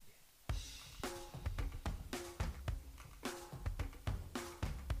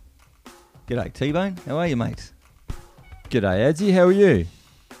G'day, T-Bone. How are you, mate? G'day, Adsy. How are you?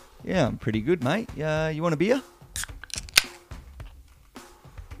 Yeah, I'm pretty good, mate. You want a beer?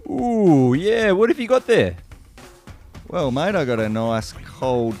 Ooh, yeah. What have you got there? Well, mate, I got a nice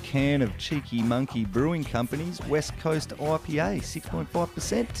cold can of Cheeky Monkey Brewing Company's West Coast IPA,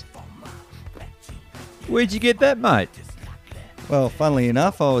 6.5%. Where'd you get that, mate? Well, funnily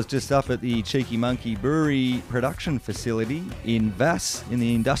enough, I was just up at the Cheeky Monkey Brewery production facility in Vass, in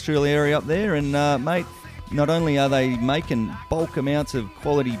the industrial area up there, and mate, not only are they making bulk amounts of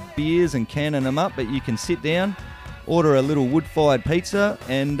quality beers and canning them up, but you can sit down, order a little wood-fired pizza,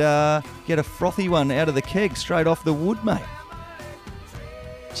 and get a frothy one out of the keg straight off the wood, mate.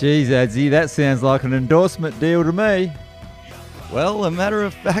 Geez, Adsy, that sounds like an endorsement deal to me. Well, a matter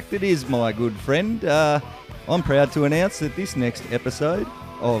of fact it is, my good friend. I'm proud to announce that this next episode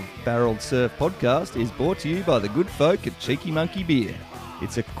of Barreled Surf Podcast is brought to you by the good folk at Cheeky Monkey Beer.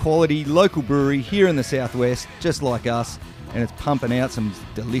 It's a quality local brewery here in the southwest, just like us, and it's pumping out some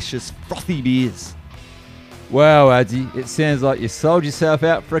delicious frothy beers. Wow, Adsy, it sounds like you sold yourself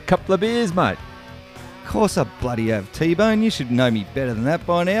out for a couple of beers, mate. Of course I bloody have, T-Bone. You should know me better than that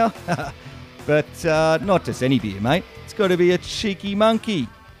by now. But not just any beer, mate. It's got to be a Cheeky Monkey.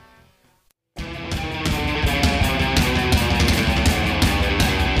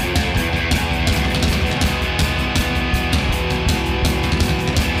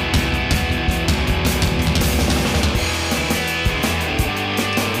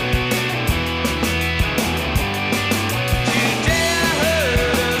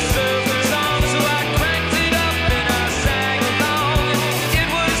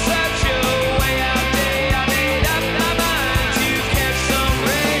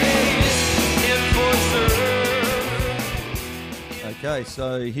 Okay,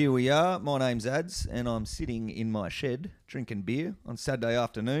 so here we are. My name's Ads, and I'm sitting in my shed drinking beer on Saturday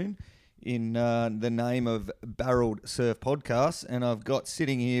afternoon in the name of Barreled Surf Podcast. And I've got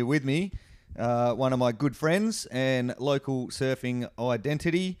sitting here with me one of my good friends and local surfing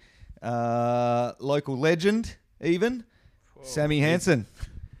identity, local legend even, Sammy Hansen.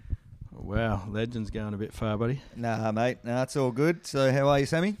 Wow, legend's going a bit far, buddy. Nah, mate, it's all good. So how are you,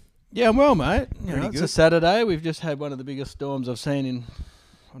 Sammy? Yeah, I'm well, mate. Pretty It's good. a Saturday. We've just had one of the biggest storms I've seen in,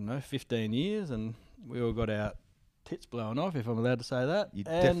 15 years, and we all got our tits blown off, if I'm allowed to say that. You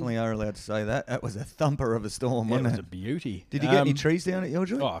And definitely are allowed to say that. That was a thumper of a storm, yeah, it wasn't was it? a beauty. Did you get any trees down at your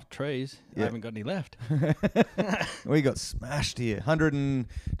joint? Oh, trees. Yeah. I haven't got any left. We got smashed here.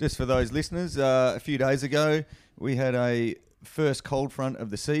 Just for those listeners, a few days ago, we had a first cold front of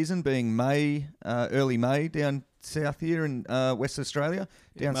the season, being May, early May, down south here in West Australia.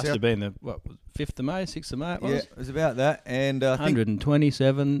 It Down must south. have been the 5th of May, 6th of May. It was. Yeah, it was about that. And I think,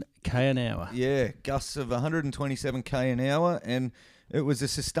 127 k an hour. yeah, gusts of 127 k an hour, and it was a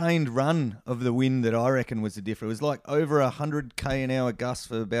sustained run of the wind that I reckon was the difference. It was like over 100 k an hour gusts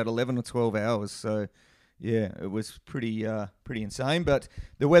for about 11 or 12 hours. So, yeah, it was pretty insane. But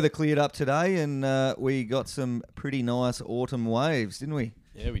the weather cleared up today, and we got some pretty nice autumn waves, didn't we?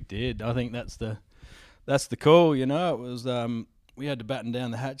 Yeah, we did. I think that's the call. It was we had to batten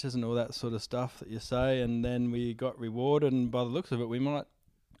down the hatches and all that sort of stuff that you say, and then we got rewarded. And by the looks of it, we might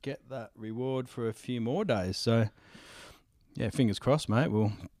get that reward for a few more days. So, yeah, fingers crossed, mate.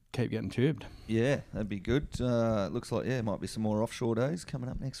 We'll keep getting tubed. Yeah, that'd be good. Looks like, might be some more offshore days coming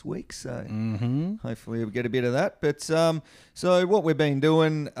up next week. So hopefully we'll get a bit of that. But so what we've been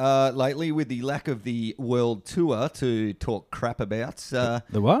doing lately with the lack of the world tour to talk crap about. The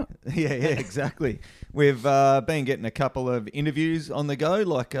what? Yeah, exactly. We've been getting a couple of interviews on the go,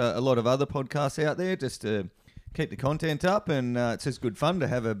 like a lot of other podcasts out there, just to keep the content up. And it's just good fun to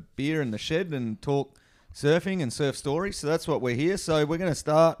have a beer in the shed and talk surfing and surf stories. So that's what we're here. So we're going to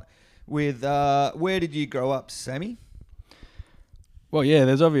start with where did you grow up, Sammy? Well, yeah,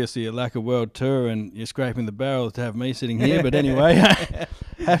 there's obviously a lack of world tour, and you're scraping the barrel to have me sitting here. But anyway,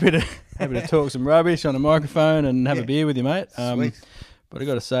 happy to talk some rubbish on a microphone and have a beer with you, mate. Sweet. But I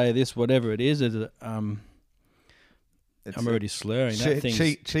got to say, this whatever it is I'm already slurring. That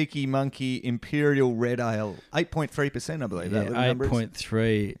thing's Cheeky Monkey Imperial Red Ale, 8.3%, I believe. yeah, that number is.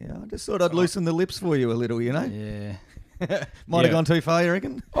 8.3. Yeah, I just thought I'd loosen the lips for you a little, Yeah. Might have gone too far, you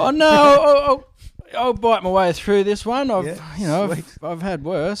reckon? Oh no! I'll bite my way through this one. Sweet. I've had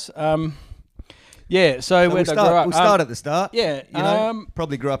worse. Yeah. So where did I grow up? We'll start at the start. Yeah.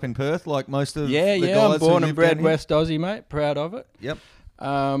 Probably grew up in Perth, like most of the Yeah. guys I'm who born live and bred down here. West Aussie, mate. Proud of it. Yep.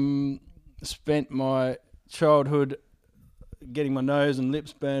 Spent my childhood getting my nose and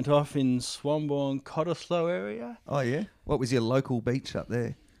lips burnt off in Swanbourne, Cottesloe area. Oh, yeah? What was your local beach up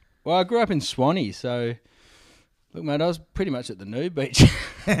there? Well, I grew up in Swanee, so Look, mate, I was pretty much at the new beach.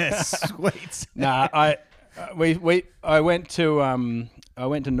 Sweet. Nah, I went to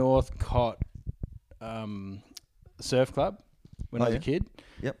Northcott Surf Club when I was a kid.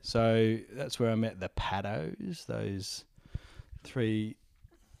 Yep. So that's where I met the Paddos, those 3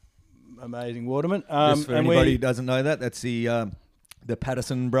 amazing watermen. Just for anybody who doesn't know that, that's the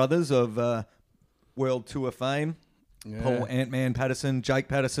Patterson brothers of World Tour fame. Yeah. Paul Ant-Man Patterson, Jake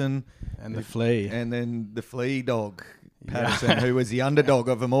Patterson, And the Flea. and then the Flea dog Patterson, who was the underdog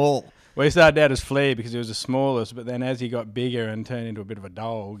of them all. Well, he started out as Flea because he was the smallest, but then as he got bigger and turned into a bit of a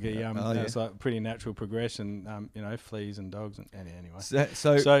dog, it's like a pretty natural progression. Fleas and dogs. Anyway.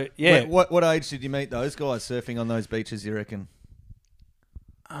 So yeah. What age did you meet those guys surfing on those beaches, you reckon?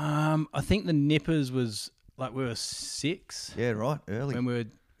 I think the Nippers was like we were 6. Yeah, right, early. When we were,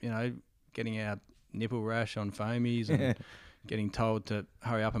 getting our nipple rash on foamies and getting told to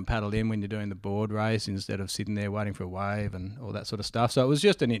hurry up and paddle in when you're doing the board race instead of sitting there waiting for a wave and all that sort of stuff. So it was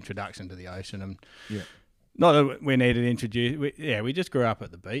just an introduction to the ocean. And not that we needed to introduce. We just grew up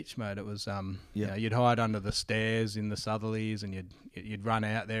at the beach, mate. It was, you'd hide under the stairs in the southerlies and you'd run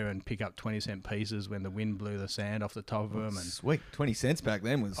out there and pick up 20-cent pieces when the wind blew the sand off the top of them. And sweet, 20 cents back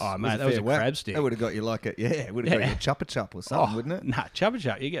then was mate, that was a crab stick. That would have got you like got you a chuppa chup or something, wouldn't it? Nah, chubba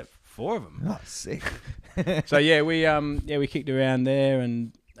chup. You get 4 of them. Oh, sick. So we kicked around there,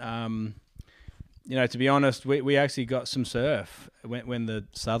 and to be honest, we actually got some surf when the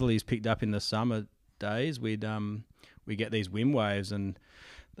southerlies picked up in the summer days. We get these wind waves, and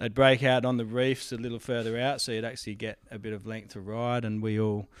they'd break out on the reefs a little further out, so you'd actually get a bit of length to ride, and we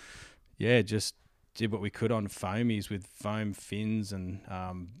all just did what we could on foamies with foam fins and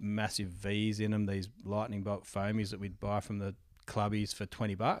massive V's in them, these lightning bolt foamies that we'd buy from the clubbies for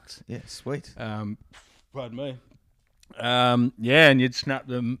 $20. Yeah, sweet. Pardon me. And you'd snap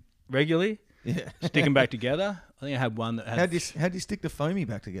them regularly. Yeah. Stick them back together. I think I had one that had... How do you stick the foamy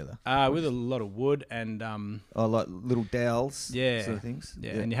back together? With a lot of wood and... like little dowels yeah, sort of things?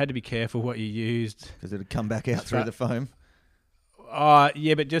 Yeah, and you had to be careful what you used. Because it'd come back out through the foam. But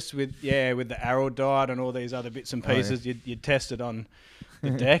just with the araldite and all these other bits and pieces, you'd test it on the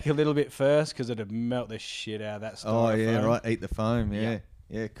deck a little bit first because it'd melt the shit out of that stuff. Oh, yeah, right. Eat the foam, yeah.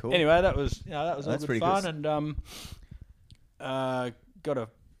 Yeah, cool. Anyway, that was all good fun. Good. And got a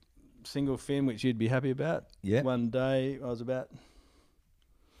single fin, which you'd be happy about. Yeah. One day I was about,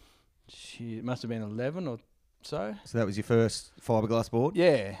 it must have been 11 or so. So that was your first fiberglass board?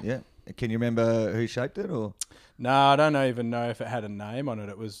 Yeah. Yeah. Can you remember who shaped it, or? No, I don't even know if it had a name on it.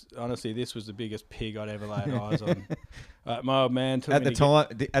 It was honestly, this was the biggest pig I'd ever laid eyes on. My old man took at me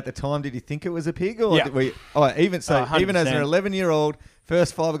the time, did you think it was a pig, or yeah. even as an 100%. 11-year-old,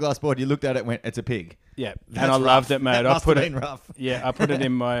 first fiberglass board, you looked at it and went, "It's a pig." Yeah, and I loved it, mate. That must have been rough. Yeah, I put it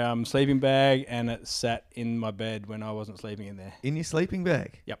in my sleeping bag, and it sat in my bed when I wasn't sleeping in there. In your sleeping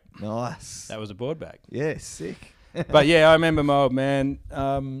bag. Yep. Nice. That was a board bag. Yeah, sick. But yeah, I remember my old man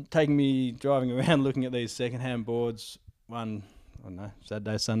taking me driving around looking at these secondhand boards. One, I don't know,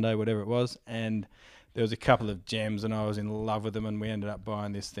 Saturday, Sunday, whatever it was, and there was a couple of gems, and I was in love with them, and we ended up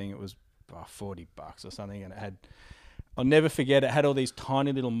buying this thing. It was $40 or something, and it had, I'll never forget, it had all these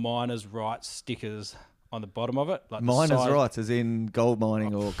tiny little miners' rights stickers on the bottom of it. Like miners' rights, as in gold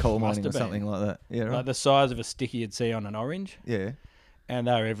mining or coal mining or something like that. Yeah, right. Like the size of a sticky you'd see on an orange. Yeah. And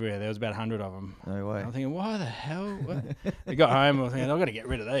they were everywhere. There was about 100 of them. No way. I'm thinking, why the hell? What? I got home, I was thinking, I've got to get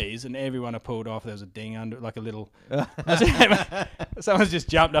rid of these. And everyone I pulled off, there was a ding under it, like a little... Someone's just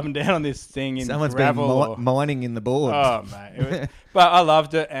jumped up and down on this thing in Someone's gravel. been mining in the board. Oh, mate. But I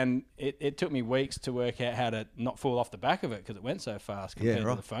loved it, and it took me weeks to work out how to not fall off the back of it because it went so fast compared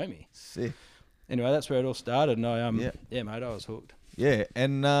to the foamy. Sick. Anyway, that's where it all started, and I, mate, I was hooked. Yeah,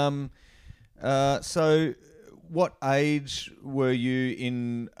 and so... What age were you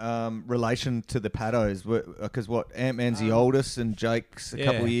in relation to the Paddos? Because Ant-Man's the oldest and Jake's a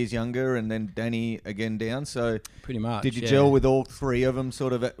couple of years younger, and then Danny again down. So pretty much. Did you gel with all 3 of them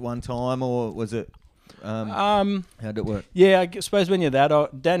sort of at one time, or was it? How did it work? Yeah, I suppose when you're that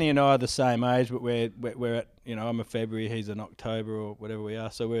old, Danny and I are the same age, but we're at, I'm a February, he's an October or whatever we are.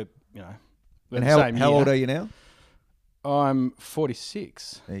 So we're and the same how old are you now? I'm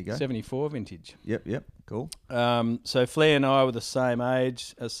 46. There you go. 74 vintage. Yep. Cool. So Flea and I were the same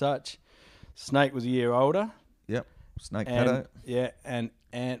age as such. Snake was a year older. Yep. Snake Paddo. Yeah, and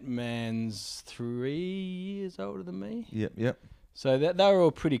Ant-Man's 3 years older than me. Yep. So they were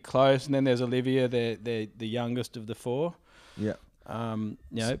all pretty close. And then there's Olivia, they're the youngest of the 4. Yep.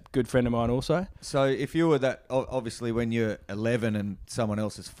 Good friend of mine also. So if you were that, obviously when you're 11 and someone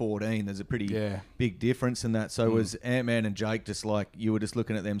else is 14, there's a pretty big difference in that. So was Ant-Man and Jake just like, you were just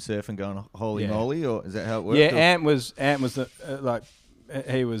looking at them surf and going, holy moly, or is that how it worked? Yeah, Ant was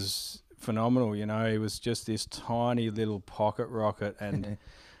he was phenomenal, you know. He was just this tiny little pocket rocket, and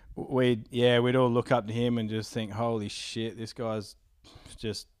we'd all look up to him and just think, holy shit, this guy's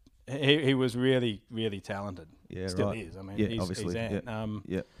just, he was really, really talented. Yeah, Still right. is. I mean, Yeah, obviously. he's Ant.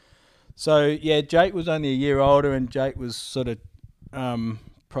 Yeah. So, Jake was only a year older, and Jake was sort of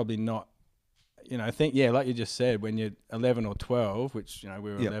probably not, I think, like you just said, when you're 11 or 12, which,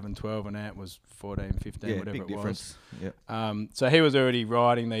 we were 11, 12, and Ant was 14, 15, whatever big it difference. was. Yeah. So he was already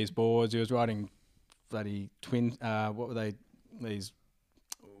riding these boards. He was riding bloody twin, what were they, these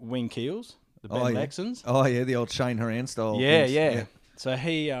wing keels, the Ben Lexons. Oh, yeah, the old Shane Horan style. Yeah, things. yeah. So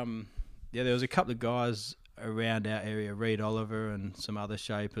he, there was a couple of guys around our area, Reed Oliver and some other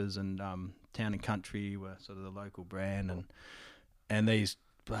shapers, and Town and Country were sort of the local brand, and these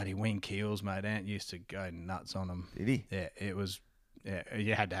bloody wing keels, mate. Ant used to go nuts on them. Did he? Yeah, it was. Yeah,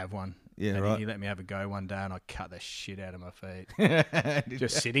 you had to have one. Yeah, and right. He let me have a go one day, and I cut the shit out of my feet,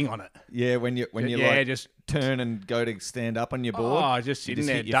 just sitting on it. Yeah, when you just turn and go to stand up on your board. Oh, just sitting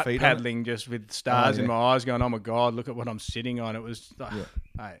there, hit your duck feet on it? paddling, just with stars in my eyes, going, "Oh my god, look at what I'm sitting on." It was,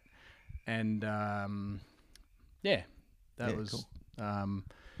 hey, and that was cool.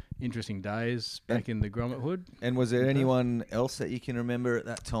 Interesting days back in the Grommet Hood. And was there anyone else that you can remember at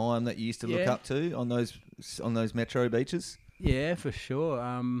that time that you used to look up to on those metro beaches? Yeah, for sure.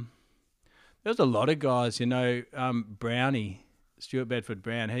 There was a lot of guys, Brownie, Stuart Bedford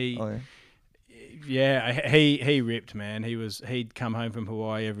Brown. He ripped, man. He'd come home from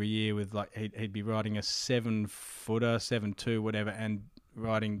Hawaii every year with he'd be riding a 7-footer, 7.2, whatever, and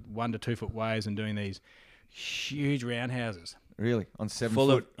riding 1 to 2 foot waves and doing these huge roundhouses. Really, on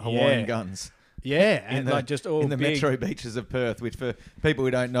 7-foot Hawaiian guns. Yeah, and just all in the big metro beaches of Perth, which for people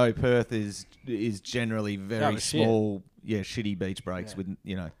who don't know, Perth is generally very small, shitty beach breaks with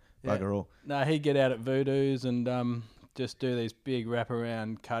bugger all. No, he'd get out at Voodoo's and just do these big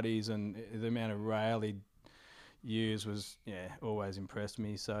wraparound cutties, and the amount of rail he'd use was always impressed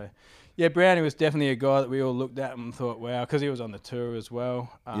me. So Brownie was definitely a guy that we all looked at and thought, wow, because he was on the tour as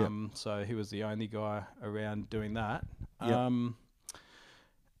well. So he was the only guy around doing that.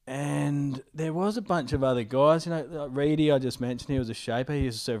 And there was a bunch of other guys, like Reedy, I just mentioned, he was a shaper. He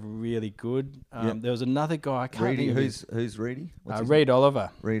used to serve really good. There was another guy, I can't think of who's Reedy? Reed Oliver.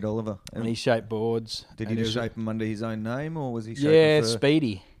 Reed Oliver. And he shaped boards. Did he just shape them under his own name, or was he shaping for...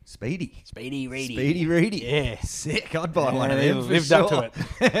 Speedy. Speedy Reedy. Speedy Reedy. Yeah. Sick. I'd buy one of them. Lived up to it.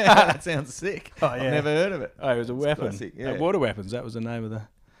 That sounds sick. Oh, yeah. I've never heard of it. Oh, it was a weapon. Classic, yeah. Water Weapons. That was the name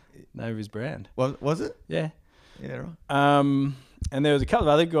of his brand. Was it? Yeah. Yeah, right. And there was a couple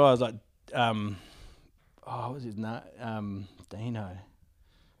of other guys like, what was his name? Dino.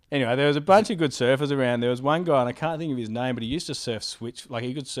 Anyway, there was a bunch of good surfers around. There was one guy, and I can't think of his name, but he used to surf switch. Like,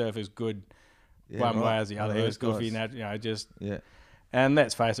 he could surf as good way as the other. He was good for And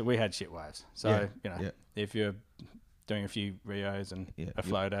let's face it, we had shit waves. So, if you're doing a few Rios and a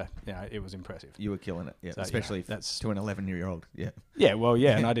floater, it was impressive. You were killing it, So, especially that's to an 11-year-old.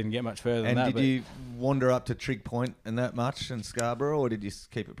 And I didn't get much further than that. And did you wander up to Trig Point and that much in Scarborough, or did you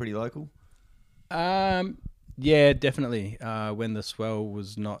keep it pretty local? Yeah, definitely. When the swell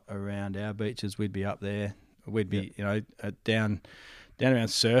was not around our beaches, we'd be up there. We'd be, down around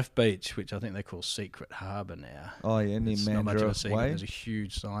Surf Beach, which I think they call Secret Harbour now. Oh, yeah, near It's not much of a secret. Way. There's a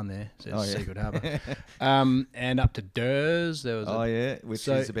huge sign there. It says Secret Harbour. And up to Durs. There was which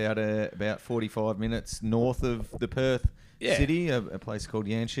is about 45 minutes north of the Perth city, a place called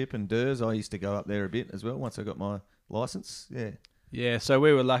Yanship and Durs. I used to go up there a bit as well once I got my licence. Yeah, so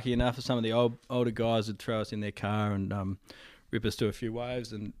we were lucky enough for some of the older guys would throw us in their car and rip us to a few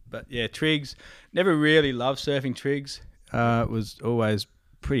waves. But Trigs, never really loved surfing Trigs. It was always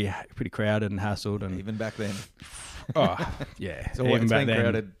pretty crowded and hassled. And even back then. It's always been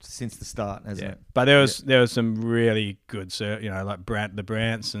crowded since the start, hasn't it? But there was some really good surf, like the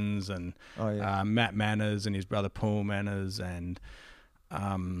Bransons and Matt Manners and his brother Paul Manners and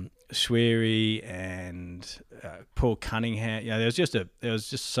Schwery and Paul Cunningham. There was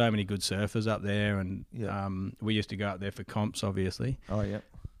just so many good surfers up there, and we used to go up there for comps, obviously.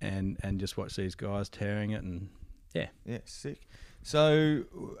 And just watch these guys tearing it, and sick. So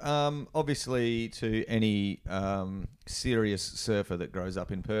obviously, to any serious surfer that grows up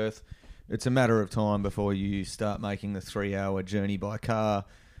in Perth, it's a matter of time before you start making the 3-hour journey by car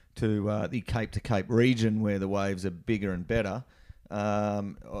to the Cape to Cape region, where the waves are bigger and better.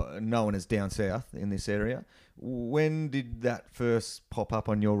 known as Down South in this area. When did that first pop up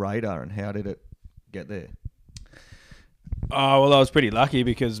on your radar, and how did it get there? Oh, well, I was pretty lucky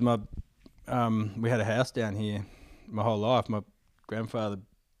because we had a house down here my whole life. My grandfather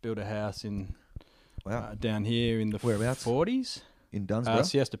built a house down here in the Whereabouts? 40s. In Dunsborough?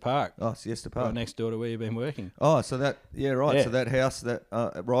 Siesta Park. Oh, Siesta Park. Right next door to where you've been working. Oh, so that, Yeah. So that house that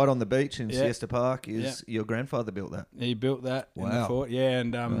right on the beach in Yeah. Siesta Park is your grandfather built that? He built that in the Wow. fort. Yeah,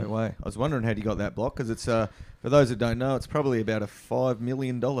 and No way. I was wondering how you got that block, because it's, for those that don't know, it's probably about a $5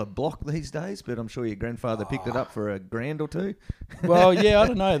 million block these days, but I'm sure your grandfather picked it up for $1,000 or $2. well, yeah, I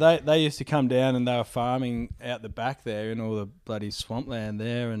don't know. They used to come down and they were farming out the back there in all the bloody swampland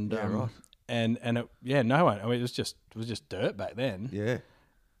there, and Yeah, right. and it, no one. I mean, it was just dirt back then. Yeah.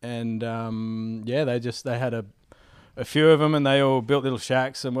 And they had a few of them, and they all built little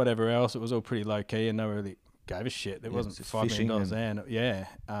shacks and whatever else. It was all pretty low key, and no one really gave a shit. There wasn't just $5 million fishing then. Yeah.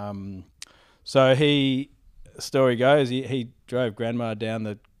 So story goes, he drove grandma down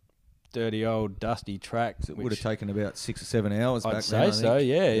the dirty old dusty track. So it would have taken about 6 or 7 hours back I'd then, say so. think.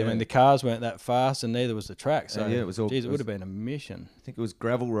 Yeah. I mean, the cars weren't that fast, and neither was the track. So it was all. geez, it would have been a mission. I think it was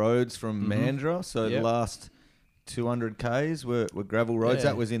gravel roads from Mandurah. So Yep. the last 200 Ks were gravel roads.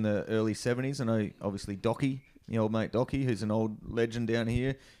 Yeah. That was in the early 70s. I know, obviously, Docky, the old mate Docky, who's an old legend down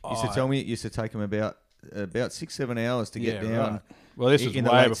here, used to tell me it used to take him about 6-7 hours to get down. Right. Well, this was in the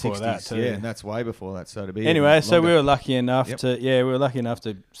way late before 60s. that too. Yeah, and that's way before that. So to be Anyway, even so we longer. were lucky enough Yep.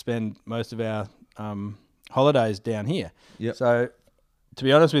 to spend most of our holidays down here. Yep. So to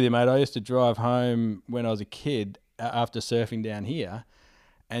be honest with you, mate, I used to drive home when I was a kid after surfing down here,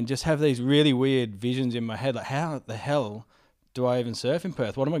 and just have these really weird visions in my head, like how the hell do I even surf in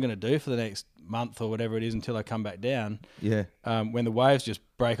Perth? What am I going to do for the next month or whatever it is until I come back down? Yeah. When the waves just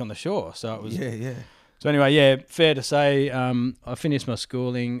break on the shore. So it was. Yeah. So anyway, yeah, fair to say, I finished my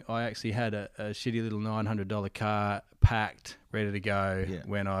schooling. I actually had a shitty little $900 car packed, ready to go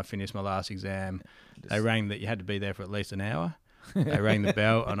when I finished my last exam. They rang that you had to be there for at least an hour. They rang the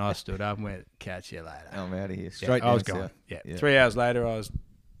bell, and I stood up and went, catch you later. I'm out of here. Yeah, Straight I down was south. gone. Yeah. Yeah. 3 hours later, I was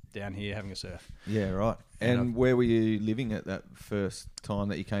down here having a surf. Yeah, right. And where were you living at that first time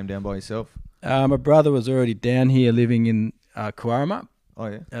that you came down by yourself? My brother was already down here living in Coarama Oh,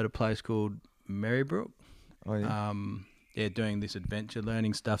 yeah. at a place called Marybrook. Oh, yeah. Doing this adventure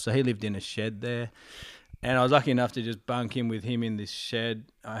learning stuff. So he lived in a shed there, and I was lucky enough to just bunk in with him in this shed.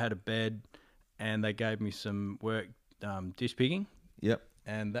 I had a bed, and they gave me some work dish pigging, Yep.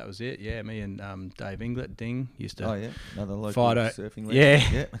 and that was it. Yeah, me and Dave Inglet, Ding, used to Oh, yeah. Another local fight surfing legend.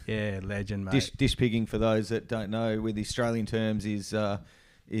 Yeah, Yeah. yeah, legend, mate. Dish pigging, for those that don't know, with Australian terms,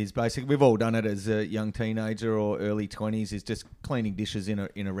 is basically, we've all done it as a young teenager or early 20s, is just cleaning dishes in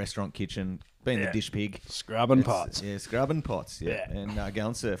a restaurant kitchen, being the dish pig. Scrubbing pots. Yeah, scrubbing pots, yeah. Yeah. And go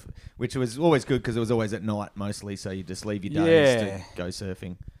and surf, which was always good because it was always at night mostly, so you just leave your days to go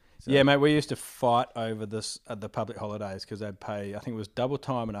surfing. So, Yeah, mate, we used to fight over this at the public holidays because they'd pay, I think it was double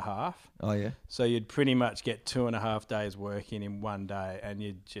time and a half. Oh, yeah. So you'd pretty much get 2.5 days working in one day, and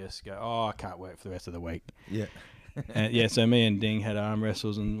you'd just go, oh, I can't work for the rest of the week. Yeah. And yeah, so me and Ding had arm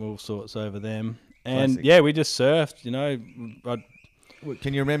wrestles and all sorts over them. And Classic. yeah, we just surfed, you know.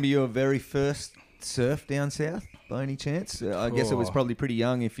 Can you remember your very first surf down south by any chance? I guess it was Oh. probably pretty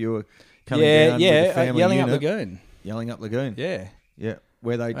young if you were coming down with the family Yelling Up unit. Lagoon. Yelling Up Lagoon. Yeah, Yeah.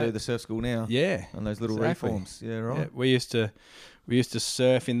 Where they do Right. the surf school now. yeah. On those little Exactly. reforms. Yeah, right. Yeah, we used to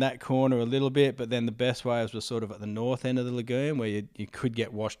surf in that corner a little bit, but then the best waves were sort of at the north end of the lagoon where you could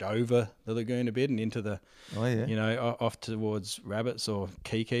get washed over the lagoon a bit and into the, Oh, yeah. you know, off towards Rabbits or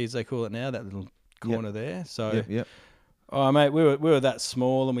Kikis they call it now, that little corner there. So, Yep. oh mate, we were that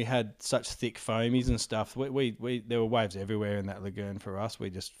small and we had such thick foamies and stuff. We there were waves everywhere in that lagoon for us.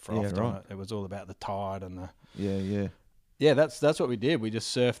 We just frothed on right. it. It was all about the tide and the. Yeah. Yeah, that's what we did. We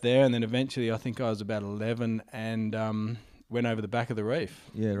just surfed there, and then eventually, I think I was about 11, and went over the back of the reef.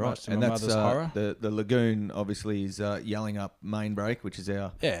 Yeah, right. Much to And my that's mother's horror. the lagoon. Obviously, is Yelling Up Main Break, which is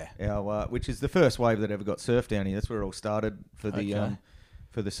our Yeah. which is the first wave that ever got surfed down here. That's where it all started for the Okay.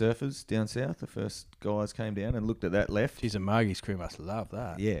 for the surfers down south. The first guys came down and looked at that left. Geez, the Margie's crew must love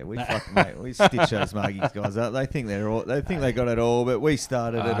that. Yeah, we fucking mate, we stitch those Margie's guys up. They think they got it all, but we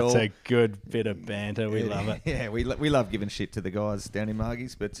started it all. It's a good bit of banter. We love it. Yeah, we love giving shit to the guys down in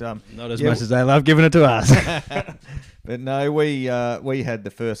Margie's, but Not as yeah, much as they love giving it to us. But no, we had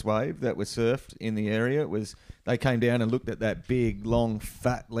the first wave that was surfed in the area. It was they came down and looked at that big, long,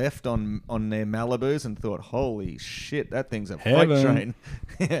 fat left on their Malibus and thought, "Holy shit, that thing's a freight Heaven. train."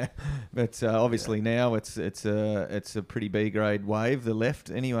 Yeah, but obviously now it's a pretty B grade wave. The left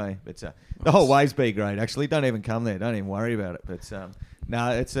anyway. It's the whole wave's B grade actually. Don't even come there. Don't even worry about it. But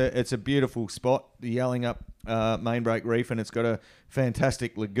no, it's a beautiful spot. The Yallingup Mainbreak Reef, and it's got a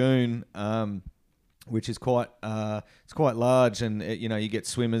fantastic lagoon. Which is quite it's quite large, and you get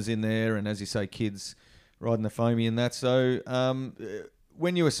swimmers in there, and as you say, kids riding the foamy and that. So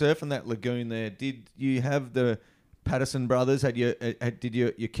when you were surfing that lagoon there, did you have the Patterson brothers? Did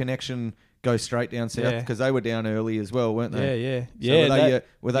your connection go straight down south? Because they were down early as well, weren't they? Yeah.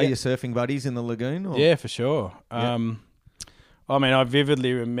 Were they your surfing buddies in the lagoon? Or? Yeah, for sure. Yeah. I mean, I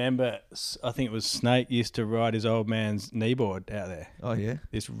vividly remember, I think it was Snake used to ride his old man's kneeboard out there. Oh, yeah?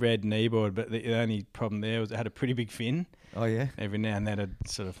 This red kneeboard, but the only problem there was it had a pretty big fin. Oh, yeah? Every now and then it'd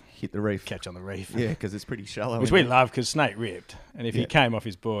sort of hit the reef. catch on the reef. Yeah, because it's pretty shallow. Which we loved because Snake ripped. And if he came off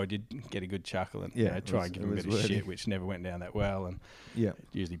his board, you'd get a good chuckle and try and give him a bit of shit, which never went down that well. And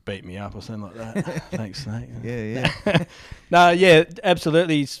usually beat me up or something like that. Thanks, Snake. Yeah. No, yeah,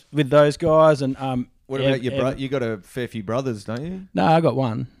 absolutely. With those guys. And what about your brother? You got a fair few brothers, don't you? No, I got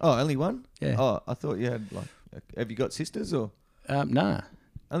one. Oh, only one? Yeah. Oh, I thought you had have you got sisters or? Nah.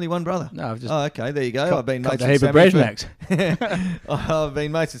 Only one brother? No, I've just... Oh, okay, there you go. I've been mates a with heap of Brezhnev. I've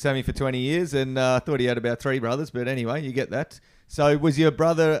been mates with Sammy for 20 years, and I thought he had about 3 brothers, but anyway, you get that. So was your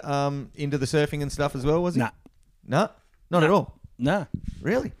brother into the surfing and stuff as well, was he? Nah. No? Not at all? No.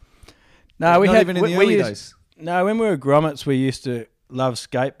 Really? No, we Not had... even in the early days? No, when we were grommets, we used to love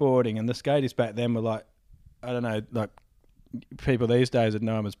skateboarding, and the skaters back then were like, I don't know, like people these days would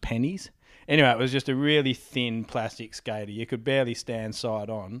know them as pennies. Anyway, it was just a really thin plastic skater. You could barely stand side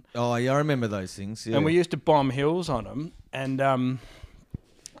on. Oh, yeah, I remember those things. Yeah. And we used to bomb hills on them. And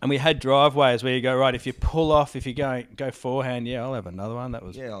we had driveways where you go, right, if you pull off, if you go forehand, I'll have another one. That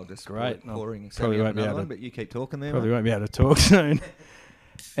was I'll just great. Probably won't be able to, but you keep talking there. Probably won't be able to talk soon.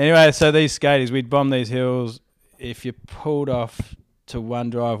 Anyway, so these skaters, we'd bomb these hills. If you pulled off to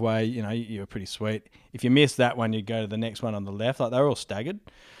one driveway, you were pretty sweet. If you missed that one, you'd go to the next one on the left. Like, they were all staggered.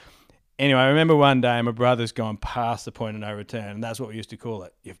 Anyway, I remember one day my brother's gone past the point of no return, and that's what we used to call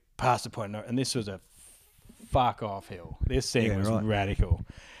it. You've passed the point of no... And this was a fuck-off hill. This thing was radical.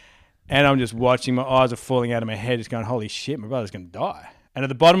 And I'm just watching. My eyes are falling out of my head, just going, holy shit, my brother's going to die. And at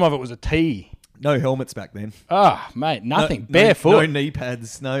the bottom of it was a T. No helmets back then. Oh, mate, nothing. Barefoot. No knee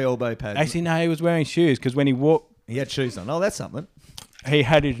pads, no elbow pads. Actually, no, he was wearing shoes because when he walked... He had shoes on. Oh, that's something. He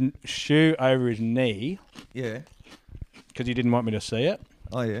had his shoe over his knee. Yeah. Because he didn't want me to see it.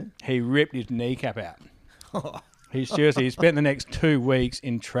 Oh, yeah? He ripped his kneecap out. He spent the next 2 weeks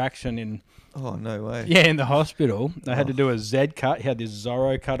in traction in... Oh, no way. Yeah, in the hospital. They had to do a Z cut. He had this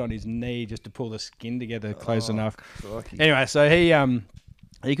Zorro cut on his knee just to pull the skin together close enough. Crikey. Anyway, so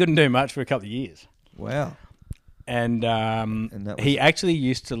he couldn't do much for a couple of years. Wow. And he actually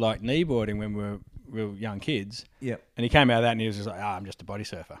used to like kneeboarding when we were real young kids. Yeah. And he came out of that and he was just like, I'm just a body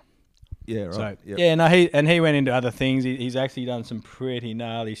surfer. Yeah, right. So, yep. yeah, no, he went into other things. He's actually done some pretty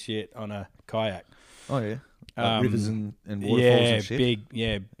gnarly shit on a kayak. Oh, yeah. Rivers and waterfalls and shit. Big,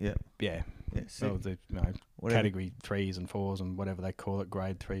 yeah. So the category 3s and 4s and whatever they call it,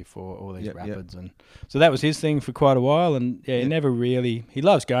 grade 3, 4, all these rapids. And so that was his thing for quite a while. And he never really, he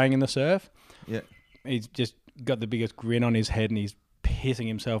loves going in the surf. Yeah. He's just got the biggest grin on his head and he's pissing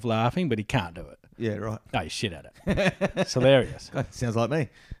himself laughing, but he can't do it. Yeah, right. No, he's shit at it. It's hilarious. Sounds like me.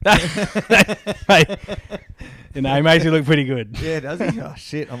 Mate, he makes you look pretty good. Yeah, does he? Oh,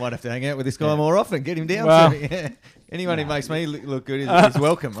 shit. I might have to hang out with this guy more often. Get him down. Well, Anyone who makes me look good is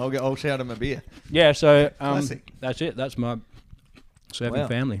welcome. I'll shout him a beer. Yeah, so Classic. That's it. That's my surfing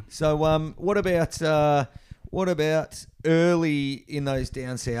family. So what about early in those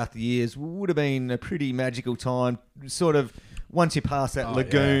down south years? Would have been a pretty magical time, sort of once you pass that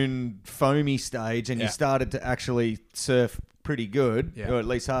lagoon foamy stage and you started to actually surf pretty good, or at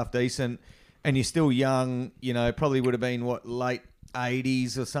least half decent, and you're still young, probably would have been, late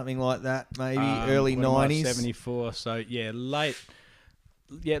 80s or something like that, maybe, early 90s? 74, so late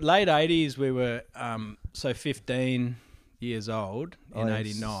 80s we were, 15 years old in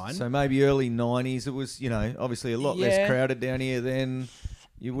 89. So maybe early 90s, it was, obviously a lot less crowded down here then.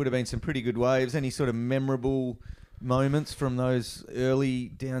 You would have been some pretty good waves. Any sort of memorable moments from those early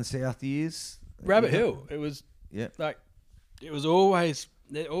down south years? Rabbit Hill. It was it was always,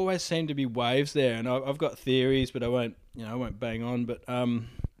 there always seemed to be waves there, and I've got theories, but I won't bang on. But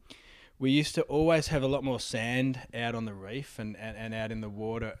we used to always have a lot more sand out on the reef and out in the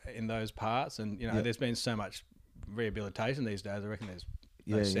water in those parts, and there's been so much rehabilitation these days. I reckon there's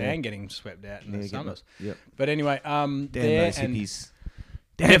no sand getting swept out in the summers. But anyway, damn those hippies.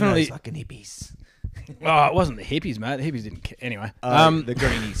 Definitely those fucking hippies. Oh, it wasn't the hippies, mate. The hippies didn't care. Anyway. The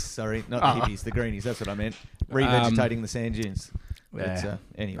greenies, sorry. Not the hippies, the greenies. That's what I meant. Revegetating the sand dunes. But,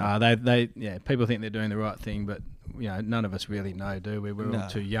 anyway. People think they're doing the right thing, but none of us really know, do we? We're all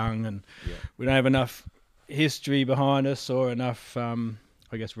too young, and Yeah. we don't have enough history behind us or enough,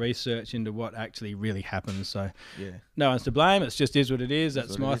 research into what actually really happens. So Yeah. no one's to blame. It just is what it is.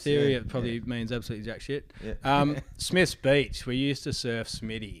 That's what my it is, theory. yeah. It probably means absolutely jack shit. Yeah. Smith's Beach, we used to surf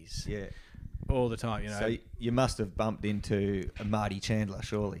Smitties Yeah. all the time, So you must have bumped into Marty Chandler,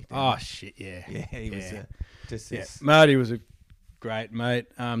 surely. Oh, shit, yeah. Yeah, he was just Yeah. this. Marty was a great mate,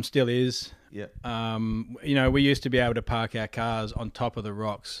 still is. Yeah. We used to be able to park our cars on top of the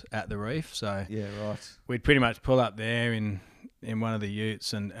rocks at the reef, so Yeah, right. we'd pretty much pull up there in one of the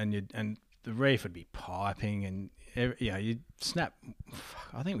utes, and the reef would be piping, and you'd snap.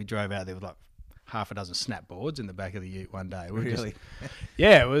 I think we drove out there with like half a dozen snap boards in the back of the ute one day. Really?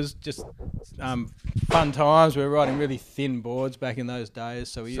 It was just fun times. We were riding really thin boards back in those days,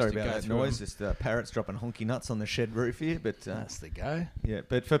 so we used Sorry to about go that through noise. 'em. Just parrots dropping honky nuts on the shed roof here. But That's the go. yeah,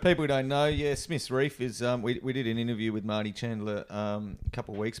 but for people who don't know, Smith's Reef is. We did an interview with Marty Chandler a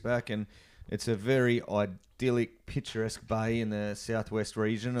couple of weeks back, and it's a very idyllic, picturesque bay in the southwest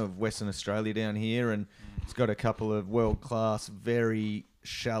region of Western Australia down here, and it's got a couple of world-class, very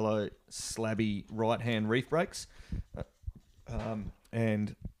shallow, slabby right-hand reef breaks.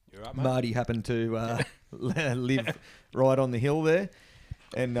 And You're right, mate. Marty happened to live right on the hill there.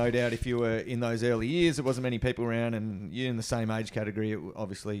 And no doubt if you were in those early years, there wasn't many people around, and you're in the same age category,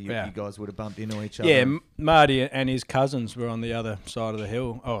 obviously you guys would have bumped into each other. Yeah, Marty and his cousins were on the other side of the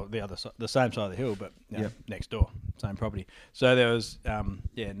hill. Oh, the same side of the hill, but next door, same property. So there was,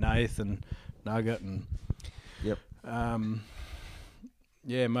 Nath and Nugget and Yep.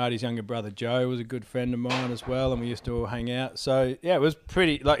 Marty's younger brother Joe was a good friend of mine as well, and we used to all hang out. So it was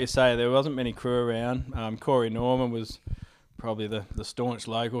pretty, like you say, there wasn't many crew around. Corey Norman was probably the staunch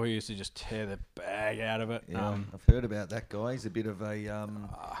local who used to just tear the bag out of it. Yeah, I've heard about that guy. He's a bit of a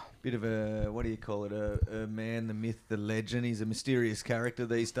what do you call it? A man, the myth, the legend. He's a mysterious character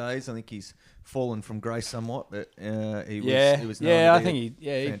these days. I think he's fallen from grace somewhat, but he was known to I be think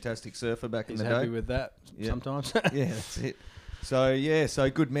a fantastic surfer back in he's the happy day. with that sometimes. Yeah, that's it. So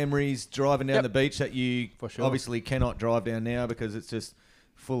good memories driving down the beach that you For sure. obviously cannot drive down now because it's just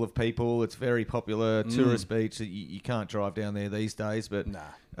full of people. It's very popular tourist beach. You can't drive down there these days, but Nah.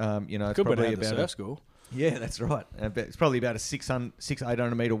 it's Good probably one at the about surf school. yeah, that's right. It's probably about a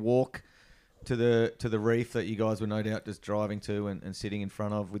 800 metre walk to the reef that you guys were no doubt just driving to and sitting in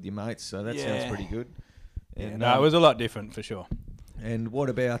front of with your mates. So that sounds pretty good. And, it was a lot different for sure. and what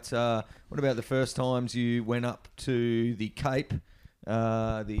about the first times you went up to the Cape,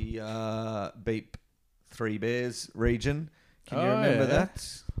 the Beep Three Bears region? Can you remember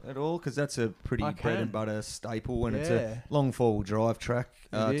that at all? Because that's a pretty I bread and can. butter staple, and it's Yeah. a long four-wheel drive track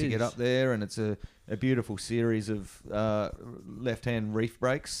to It get is. up there, and it's a beautiful series of left-hand reef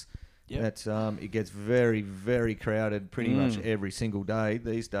breaks. Yep. That it gets very, very crowded pretty much every single day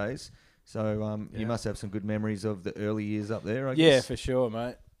these days. So you must have some good memories of the early years up there, I Yeah, guess. for sure,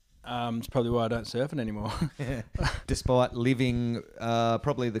 mate. It's probably why I don't surf it anymore. Yeah. Despite living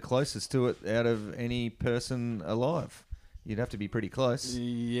probably the closest to it out of any person alive. You'd have to be pretty close.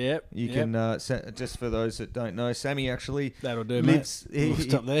 Yep. You can, just for those that don't know, Sammy actually That'll do, lives. mate. We'll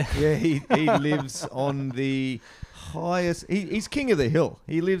stop there. Yeah, he lives on the highest. He's king of the hill.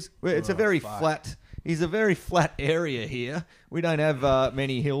 He lives. It's a very flat. He's a very flat area here. We don't have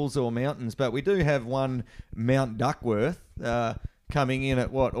many hills or mountains, but we do have one Mount Duckworth coming in at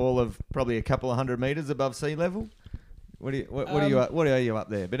all of probably a couple of 100 metres above sea level. What are you up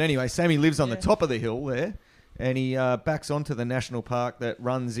there? But anyway, Sammy lives on the top of the hill there. And he backs onto the national park that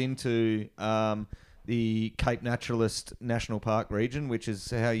runs into the Cape Naturalist National Park region, which is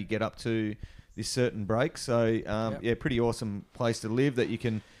how you get up to this certain break. So, pretty awesome place to live that you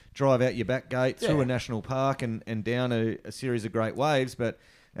can drive out your back gate through a national park and down a series of great waves. But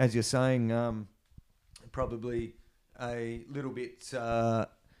as you're saying, probably a little bit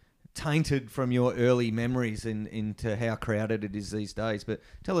tainted from your early memories into how crowded it is these days. But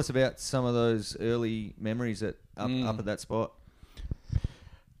tell us about some of those early memories up at that spot.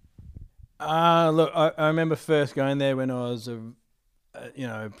 Look, I remember first going there when I was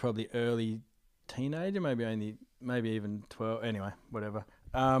probably early teenager, maybe even 12. Anyway, whatever.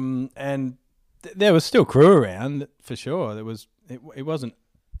 And there was still crew around for sure. It wasn't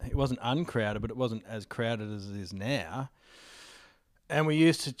uncrowded, but it wasn't as crowded as it is now. And we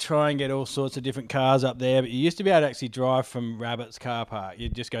used to try and get all sorts of different cars up there, but you used to be able to actually drive from Rabbit's car park.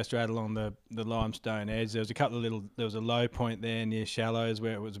 You'd just go straight along the limestone edge. There was a couple of there was a low point there near Shallows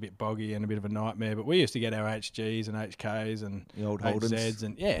where it was a bit boggy and a bit of a nightmare, but we used to get our HGs and HKs and The old HZs Holdens.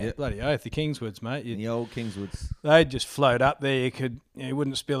 and Yep. bloody oath, the Kingswoods, mate. The old Kingswoods. They'd just float up there. You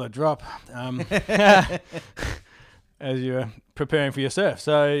wouldn't spill a drop as you were preparing for your surf.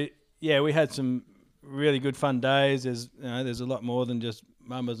 So yeah, we had some really good fun days. There's a lot more than just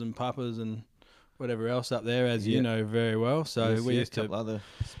mamas and papas and whatever else up there, as you know very well. So Yes, we used a couple to, other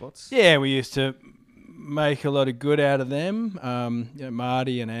spots. yeah, we used to make a lot of good out of them.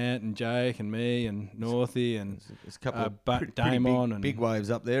 Marty and Ant and Jake and me and Northy and There's a couple of But pretty Damon big, and big waves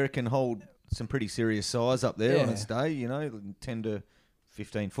up there. It can hold some pretty serious size up there on Yeah. its day. 10 to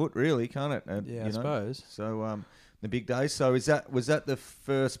 15 foot, really, can't it? yeah, I suppose. So the big days. So was that the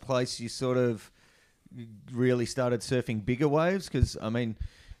first place you sort of really started surfing bigger waves? Because I mean,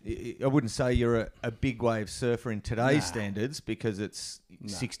 I wouldn't say you're a big wave surfer in today's standards because it's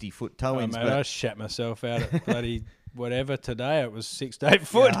 60-foot towings. Mate, I shat myself out at bloody whatever today. It was 6 to 8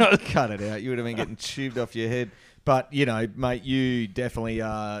 foot. Yeah, cut it out. You would have been getting tubed off your head. But, mate, you definitely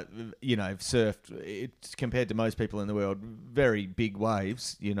surfed, it's compared to most people in the world, very big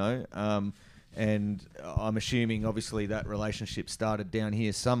waves, and I'm assuming, obviously, that relationship started down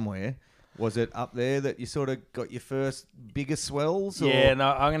here somewhere. Was it up there that you sort of got your first bigger swells? Or? Yeah, no,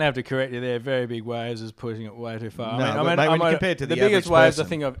 I'm going to have to correct you there. Very big waves is pushing it way too far. No, but mate, when you compare it to the biggest average waves person. I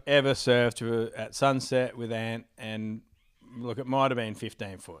think I've ever surfed were at Sunset with Ant, and look, it might have been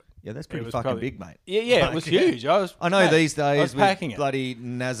 15 foot. Yeah, that's It pretty was fucking probably- big, mate. Yeah, it was huge. I know these days with packing it. bloody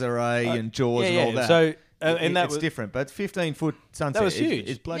Nazare and Jaws and all that. So, and that it's was different, but 15-foot Sunset that was huge.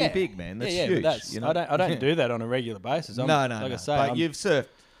 is bloody big, man. That's yeah, huge. But I don't do that on a regular basis. No. Like I say, but you've surfed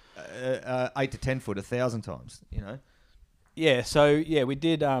 8 to 10 foot 1,000 times. Yeah, so yeah, we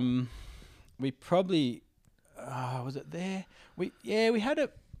did. We probably was it there? We had a.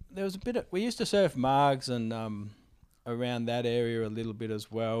 There was a bit of. We used to surf margs and around that area a little bit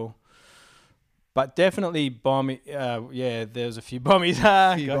as well. But definitely bommy. There's a few bommies.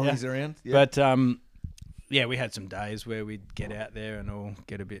 A few bombies around. Yeah. But we had some days where we'd get out there and all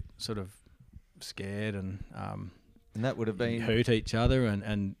get a bit sort of scared and and that would have been hoot each other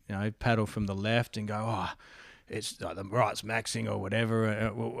and paddle from the left and go, it's like the right's maxing or whatever.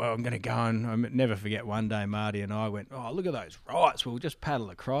 I'm going to go and I'll never forget one day Marty and I went, look at those rights. We'll just paddle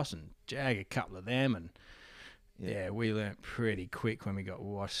across and jag a couple of them. And we learnt pretty quick when we got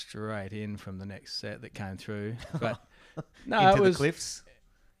washed straight in from the next set that came through. But no, into it was the cliffs.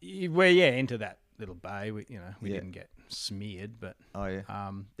 Into that little bay. We didn't get smeared, but Oh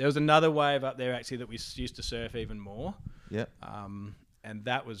yeah. there was another wave up there actually that we used to surf even more. Yeah. And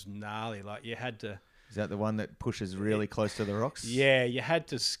that was gnarly. Like you had to. Is that the one that pushes really close to the rocks? Yeah, you had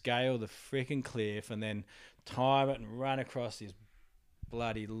to scale the freaking cliff and then time it and run across this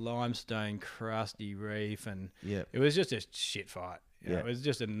bloody limestone crusty reef, and it was just a shit fight. It was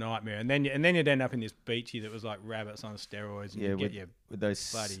just a nightmare. And then you'd end up in this beachy that was like rabbits on steroids, and you'd get your with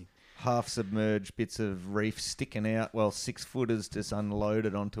those bloody half submerged bits of reef sticking out, 6-footers just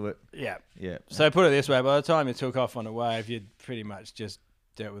unloaded onto it. yeah. Yeah. So put it this way: by the time you took off on a wave, you'd pretty much just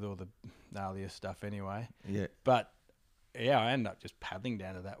dealt with all the gnarliest stuff anyway. Yeah. But I ended up just paddling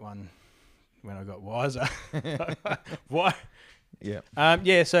down to that one when I got wiser. Why?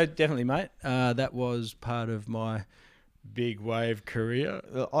 Yeah. So definitely, mate. That was part of my big wave career.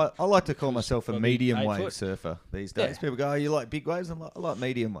 I like to call myself a probably medium 8 wave foot. surfer these days. Yeah. People go, you like big waves? I like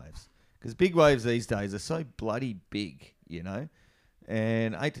medium waves. Because big waves these days are so bloody big,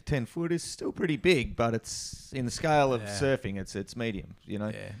 And 8 to 10 foot is still pretty big, but it's in the scale of surfing, it's medium,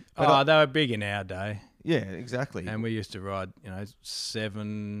 Yeah. But They were big in our day. Yeah, exactly. And we used to ride,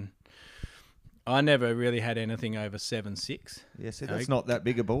 7. I never really had anything over 7.6. Yeah, see, that's not that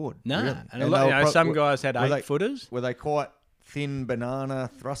big a board. No. really. And a lot, some guys had were 8-footers. Were they quite thin banana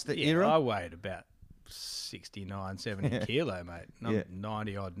thruster Yeah, era? I weighed about 69, 70 kilo, mate. And I'm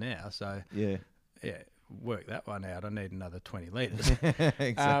 90 odd now, so Yeah. work that one out. I need another 20 litres.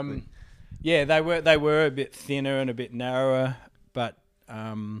 Exactly. They were a bit thinner and a bit narrower, but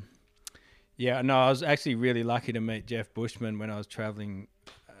I was actually really lucky to meet Jeff Bushman when I was travelling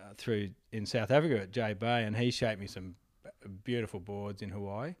through in South Africa at J Bay, and he shaped me some beautiful boards in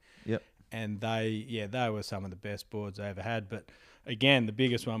Hawaii. Yep. And they were some of the best boards I ever had. But again, the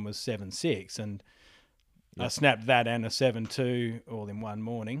biggest one was 7.6, and I snapped that and a 7.2 all in one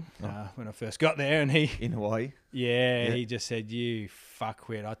morning when I first got there. And he In Hawaii? he just said, "You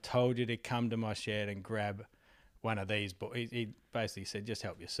fuckwit! I told you to come to my shed and grab one of these." He basically said, "Just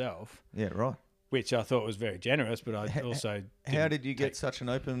help yourself." Yeah, right. which I thought was very generous, but I also How did you get such an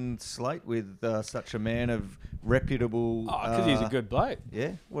open slate with such a man of reputable... because he's a good bloke.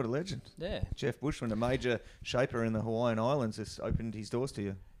 Yeah, what a legend. Yeah. Jeff Bushman, a major shaper in the Hawaiian Islands, just opened his doors to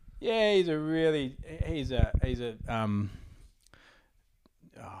you. Yeah, he's a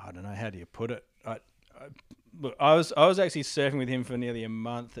I don't know, how do you put it? Look, I was actually surfing with him for nearly a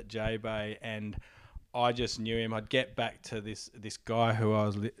month at J Bay, and I just knew him. I'd get back to this guy who I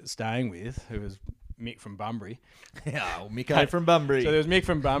was staying with, who was Mick from Bunbury. Oh, Micko from Bunbury. So there was Mick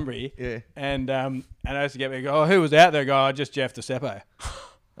from Bunbury. Yeah. And I used to get back, oh, who was out there? Go, oh, just Jeff DeSeppo.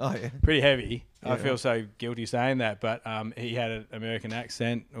 Oh, yeah. Pretty heavy. Yeah, I feel so guilty saying that, but he had an American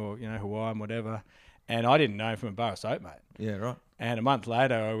accent, or Hawaiian, whatever, and I didn't know him from a bar of soap, mate. Yeah, right. And a month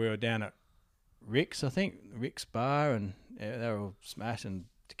later, we were down at Rick's bar, and they were all smashing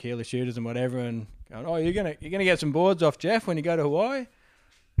tequila shooters and whatever, and going, oh, you're gonna get some boards off Jeff when you go to Hawaii.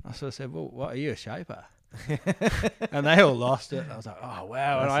 I sort of said, well, what, are you a shaper? And they all lost it. I was like, oh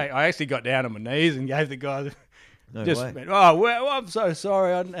wow! And I actually got down on my knees and gave the guys went, oh well, I'm so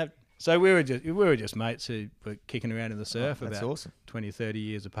sorry. I didn't have. So we were just mates who were kicking around in the surf about awesome. 20, 30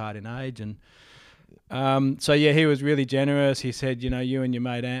 years apart in age, and so yeah, he was really generous. He said, you and your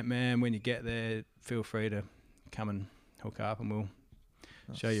mate Ant-Man, when you get there, feel free to come and hook up, and we'll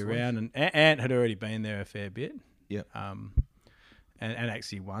show you around. And Ant had already been there a fair bit. Yep. And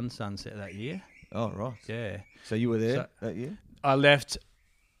actually won Sunset that year. Oh, right. Yeah. So you were there that year? I left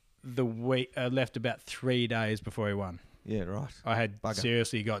about 3 days before he won. Yeah, right. I had Bugger.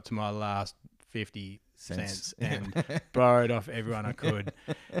 seriously got to my last 50 cents and borrowed off everyone I could.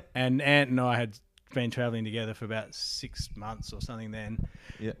 And Ant and I had been travelling together for about 6 months or something then.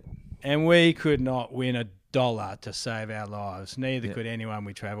 Yeah. And we could not win $1 to save our lives. Neither could anyone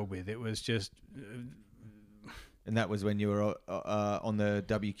we travelled with. It was just... And that was when you were on the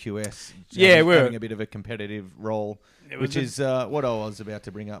WQS, yeah, we're having a bit of a competitive role, which is what I was about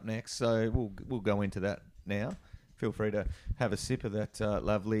to bring up next. So we'll go into that now. Feel free to have a sip of that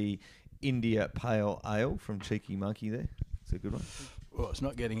lovely India Pale Ale from Cheeky Monkey there. It's a good one. Well, it's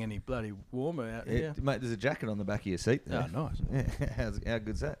not getting any bloody warmer out here. Mate, there's a jacket on the back of your seat there. Oh, nice. Yeah, how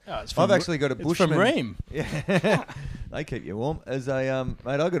good's that? Oh, it's I've actually got a Bushman. It's from Ream. Yeah, they keep you warm. As a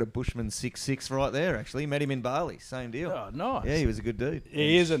mate, I got a Bushman 6'6" right there. Actually, met him in Bali. Same deal. Oh, nice. Yeah, he was a good dude.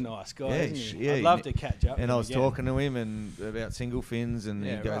 He is a nice guy, isn't he? I'd love to catch up. And I was again. talking to him and about single fins, and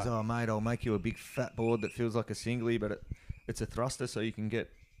Yeah, he goes, right. "Oh, mate, I'll make you a big fat board that feels like a singly, but it's a thruster, so you can get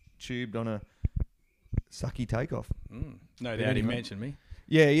tubed on a sucky takeoff." No But doubt he anyway. mentioned me.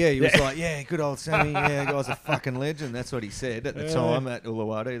 Yeah, he was like, yeah, good old Sammy. Yeah, the guy's a fucking legend. That's what he said at the time at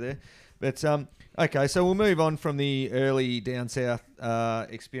Uluwatu there. But, okay, so we'll move on from the early down south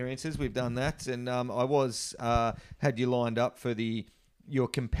experiences. We've done that. And I had you lined up for your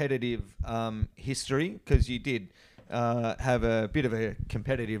competitive history, because you did have a bit of a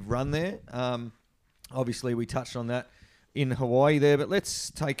competitive run there. Obviously, we touched on that in Hawaii there, but let's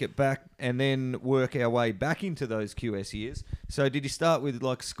take it back and then work our way back into those QS years. So did you start with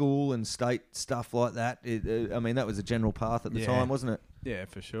like school and state stuff like that? I mean, that was a general path at the time, wasn't it? Yeah,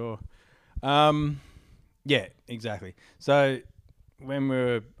 for sure. Yeah, exactly. So when we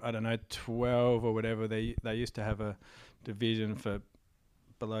were, 12 or whatever, they used to have a division for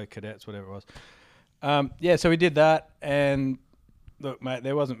below cadets, whatever it was. So we did that, and look, mate,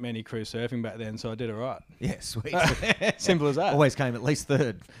 there wasn't many crew surfing back then, so I did all right. Yeah, sweet. Simple as that. Always came at least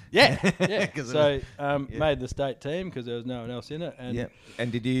third. Yeah. So made the state team because there was no one else in it. And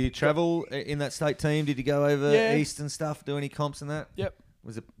And did you travel in that state team? Did you go over east and stuff, do any comps and that? Yep.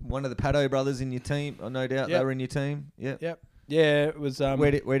 Was it one of the Paddo brothers in your team? Oh, no doubt they were in your team. Yep. Yep. Yeah, it was.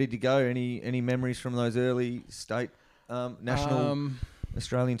 Where did you go? Any memories from those early state national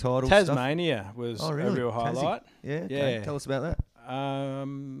Australian titles? Tasmania was really? a real highlight. Yeah. Okay. Yeah. Tell us about that.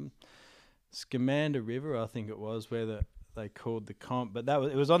 Scamander River, I think it was, where they called the comp, but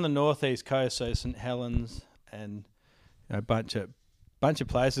it was on the northeast coast, so St Helens and a bunch of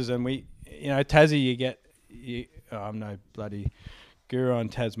places, and we, Tassie, I'm no bloody guru on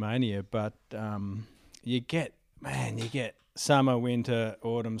Tasmania, but you get summer, winter,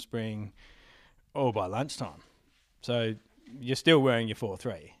 autumn, spring, all by lunchtime, so you're still wearing your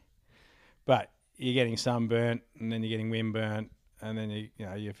 4-3, but you're getting sunburnt, and then you're getting windburnt. And then you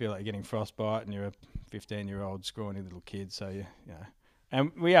feel like you're getting frostbite, and you're a 15-year-old scrawny little kid. So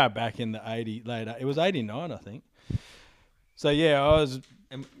and we are back in the 80 later. It was 89, I think. So yeah, I was.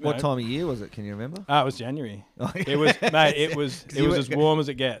 And what time of year was it? Can you remember? It was January. It was, mate. It was as warm as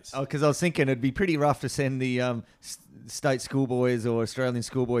it gets. Oh, because I was thinking it'd be pretty rough to send the state schoolboys or Australian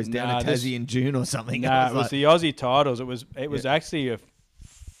schoolboys down to Tassie in June or something. No, it was the Aussie titles. It was actually a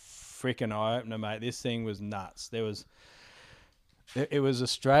freaking eye opener, mate. This thing was nuts. It was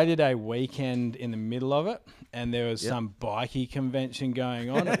Australia Day weekend in the middle of it, and there was some bikie convention going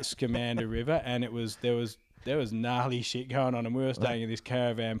on at the Scamander River, and there was gnarly shit going on, and we were staying in this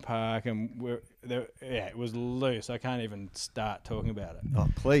caravan park, and it was loose. I can't even start talking about it. Oh,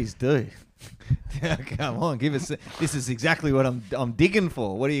 please do. Come on, give us. This is exactly what I'm digging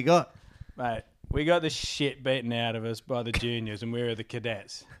for. What do you got, mate? We got the shit beaten out of us by the juniors, and we were the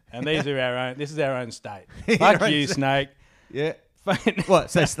cadets, and these are our own. This is our own state. Fuck you, Snake. Yeah.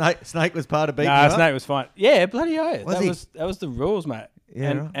 What? So Snake was part of beating you up? Snake was fine. Yeah, bloody oath. Was that was the rules, mate.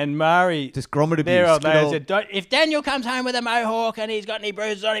 Yeah, and Murray, just grommet abuse. Their old man said, if Daniel comes home with a mohawk and he's got any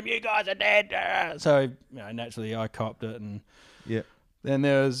bruises on him, you guys are dead. So naturally, I copped it, and then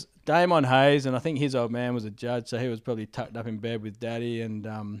there was Damon Hayes, and I think his old man was a judge, so he was probably tucked up in bed with Daddy and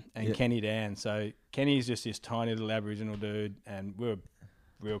Kenny Dan. So Kenny's just this tiny little Aboriginal dude, and we were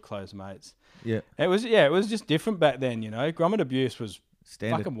real close mates. Yeah, it was just different back then, Grommet abuse was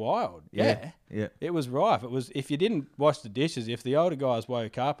standard. Fucking wild. Yeah. It was rife. It was, if you didn't wash the dishes, if the older guys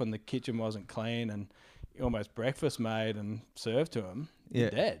woke up and the kitchen wasn't clean and almost breakfast made and served to them, you're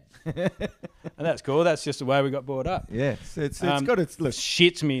dead. And that's cool. That's just the way we got brought up. Yeah, so it's got its look.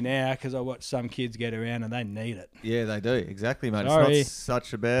 Shits me now because I watch some kids get around and they need it. Yeah, they do. Exactly, mate. Sorry. It's not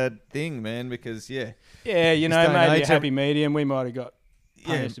such a bad thing, man, because maybe a happy medium. We might have got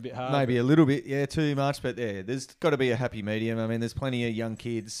punished a bit hard. Maybe a little bit, too much, but there's got to be a happy medium. I mean, there's plenty of young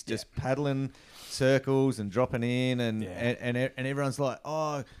kids just paddling circles and dropping in, and everyone's like,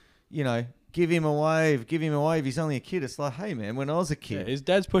 oh, give him a wave. He's only a kid. It's like, hey, man, when I was a kid, his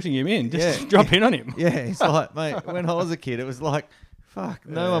dad's pushing him in. Just drop in on him. Yeah, it's like, mate, when I was a kid, it was like, fuck,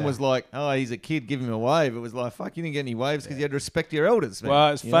 no one was like, oh, he's a kid, give him a wave. It was like, fuck, you didn't get any waves because you had to respect your elders, man.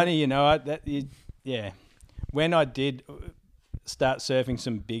 Well, it's funny, when I did start surfing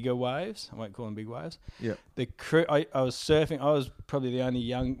some bigger waves, I won't call them big waves. Yeah. The crew, I was surfing. I was probably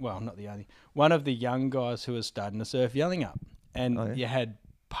one of the young guys who was starting to surf yelling up, and you had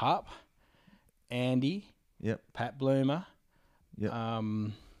Pup, Andy, Pat Bloomer. Yep.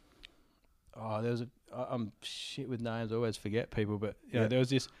 I'm shit with names. I always forget people, but there was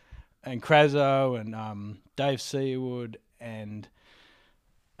this, and Krazo and Dave Seawood and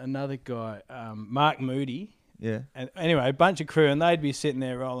another guy, Mark Moody. Yeah. And anyway, a bunch of crew, and they'd be sitting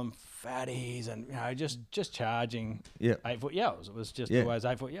there rolling fatties and just charging 8-foot yells. It was just always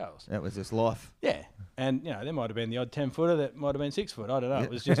 8-foot yells. That was just life. Yeah. And there might have been the odd 10-footer that might have been 6 foot. I don't know.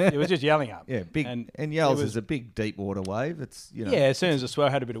 It was just yelling up. Yeah, big and yells is a big deep water wave. It's Yeah, as soon as the swell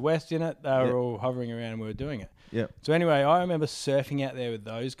had a bit of west in it, they were all hovering around and we were doing it. Yeah. So anyway, I remember surfing out there with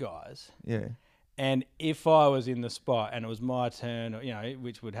those guys. Yeah. And if I was in the spot and it was my turn,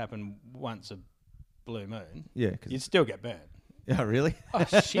 which would happen once a blue moon, you'd still get burnt. Oh, really? Oh,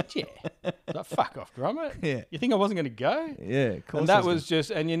 shit, yeah. Like, fuck off, Grommet. Yeah. You think I wasn't going to go? Yeah, of course. And that was just,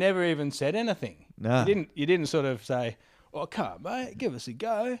 and you never even said anything. No. You didn't sort of say, oh, come on, mate, give us a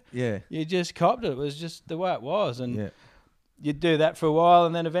go. Yeah. You just copped it. It was just the way it was. And you'd do that for a while,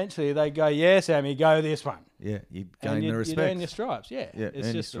 and then eventually they'd go, yeah, Sammy, go this one. Yeah, you'd gain the respect. You'd earn your stripes,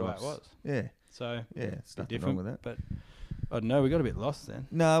 it's just the way it was. Yeah. So, it's nothing different wrong with that. But I don't know, we got a bit lost then.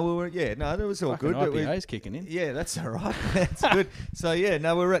 No, that was all good. IPA's kicking in. Yeah, that's all right. That's good. So,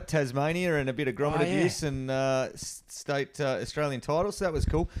 we're at Tasmania and a bit of grommet abuse and state Australian titles. So that was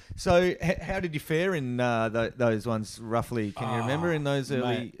cool. So how did you fare in those ones, roughly? Can you remember in those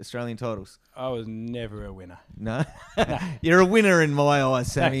early Australian titles? I was never a winner. No? You're a winner in my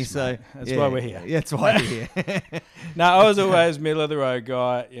eyes, Sammy. Thanks, so mate. That's why we're here. Yeah, that's why we're here. No, I was always middle of the road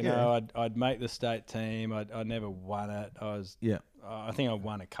guy. I'd make the state team. I never won it. I think I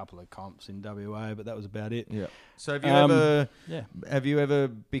won a couple of comps in WA, but that was about it. Yeah. So have you ever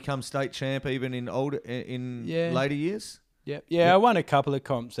become state champ even in later years? Yeah. I won a couple of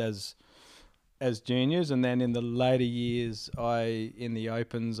comps as juniors, and then in the later years, in the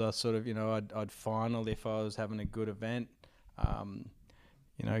opens, I sort of I'd final if I was having a good event.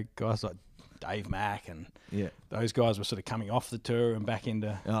 Guys like Dave Mack and those guys were sort of coming off the tour and back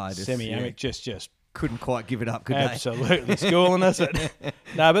into semi-amic, just couldn't quite give it up, could absolutely schooling us.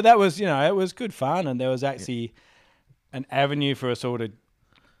 No, but that was, it was good fun, and there was actually an avenue for us all to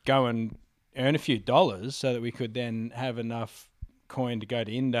go and earn a few dollars so that we could then have enough coin to go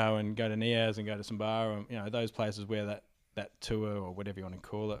to Indo and go to Niaz and go to Sambara, and those places where that tour, or whatever you want to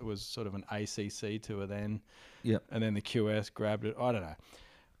call it, was sort of an ACC tour then. Yep. And then the QS grabbed it. I don't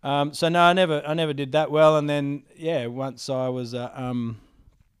know. So no, I never did that well. And then once I was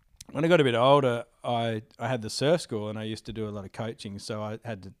when I got a bit older, I had the surf school and I used to do a lot of coaching, so I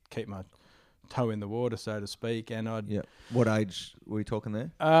had to keep my toe in the water, so to speak. And I'd Yeah. What age were we talking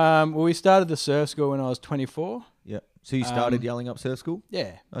there? well, we started the surf school when I was 24. Yeah. So you started yelling up surf school?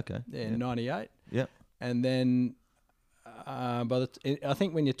 Yeah, Okay. yeah, 98. Yeah. And then I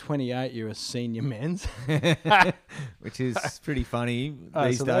think when you're 28, you're a senior men's. Which is pretty funny Oh,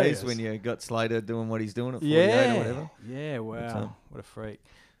 these it's days hilarious. when you got Slater doing what he's doing at 48 or whatever. Yeah, But, wow, what a freak.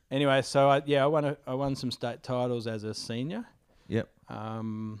 Anyway, so I won some state titles as a senior. Yep. Yeah,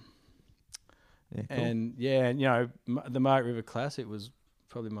 Yeah, cool. and the Margaret River Classic was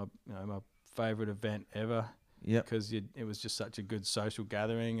probably my favourite event ever. Yep. Because it was just such a good social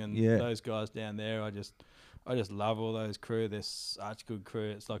gathering, and Yeah. those guys down there, I just love all those crew. They're such good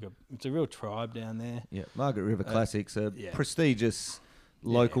crew. It's a real tribe down there. Yeah, Margaret River Classic's a yeah. prestigious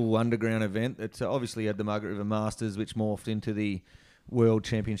local underground event. It's obviously had the Margaret River Masters, which morphed into the World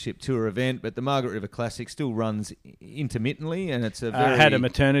Championship Tour event, but the Margaret River Classic still runs intermittently, and it's a very... I had a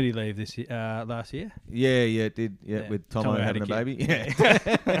maternity leave last year. Yeah, it did. Yeah, with Tomo Tomo had having a a baby. kid.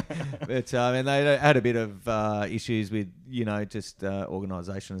 Yeah. But and they had a bit of issues with just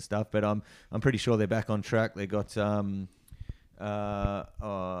organisation and stuff. But I'm pretty sure they're back on track. They got they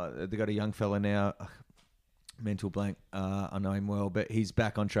got a young fella now. Mental blank. I know him well, but he's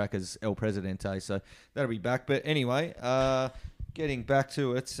back on track as El Presidente. So that'll be back. But anyway, getting back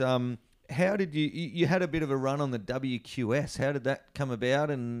to it. How did you had a bit of a run on the WQS? How did that come about?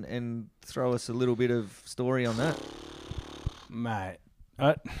 And throw us a little bit of story on that. Mate,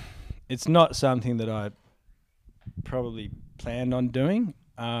 it's not something that I probably planned on doing.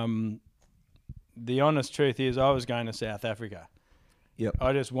 The honest truth is I was going to South Africa. Yep.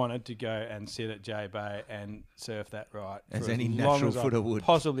 I just wanted to go and sit at J Bay and surf that right. As for any long natural as I footer would.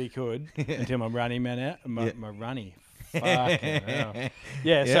 possibly could until my running man out. My runny. Fucking hell.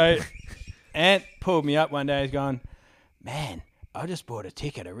 Yeah, Yep. so Ant pulled me up one day. He's going, man, I just bought a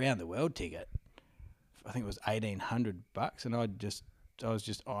ticket, around the world ticket. I think it was $1,800, and I was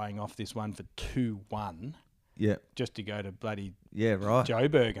just eyeing off this one for 2-1 Yeah. just to go to bloody Yeah, right.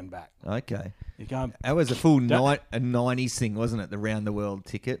 Joburg and back. Okay. You're going, That was a full Don't- a 90s thing, wasn't it? The round the world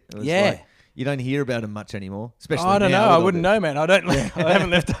ticket. It was Yeah. like, you don't hear about them much anymore, especially I don't now know. with I all wouldn't the- know, man. I haven't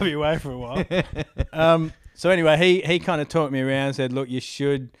left WA for a while. So anyway, he kind of talked me around, said, look, you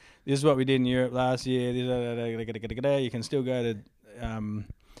should. This is what we did in Europe last year. You can still go to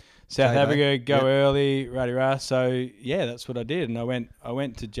South J-Bay. Africa, go Yep. early, rah. So yeah, that's what I did, and I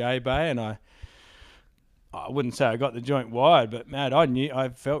went to J Bay, and I wouldn't say I got the joint wide, but man, I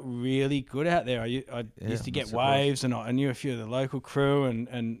felt really good out there. I used to I'm get surprised. waves, and I knew a few of the local crew, and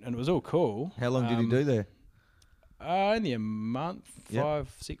it was all cool. How long did you do there? Only a month, Yep.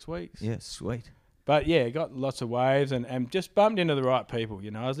 5-6 weeks. Yeah, sweet. But yeah, got lots of waves and just bumped into the right people.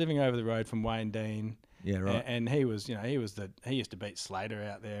 I was living over the road from Wayne Dean. Yeah, right. And he was, he used to beat Slater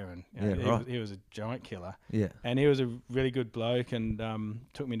out there, and he was a giant killer. Yeah. And he was a really good bloke, and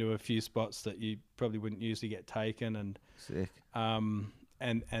took me to a few spots that you probably wouldn't usually get taken, and Sick.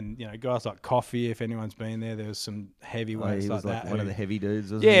 and guys like Coffee, if anyone's been there, there was some heavyweights He like was like that. one of who- the heavy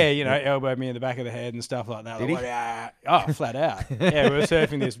dudes, wasn't yeah, he? elbowed me in the back of the head and stuff like that. Did Like, he? flat out. Yeah, we were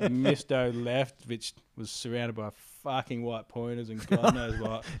surfing this Misto left, which was surrounded by fucking white pointers and God knows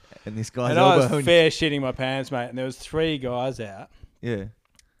what. And this guy's And I was elbowing. fair shitting my pants, mate. And there was 3 guys out, Yeah.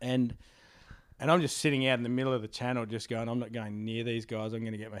 and I'm just sitting out in the middle of the channel, just going, I'm not going near these guys. I'm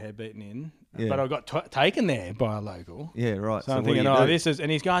going to get my head beaten in. Yeah. But I got taken there by a local. Yeah, right. So I'm what do thinking, you do? this is, and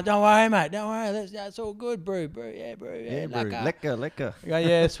he's going, don't worry, mate, don't worry, that's all good, bro, yeah, bro, Yeah, bro. lekker." Lekker. I go,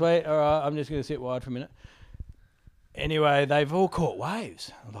 yeah, sweet, all right, I'm just going to sit wide for a minute. Anyway, they've all caught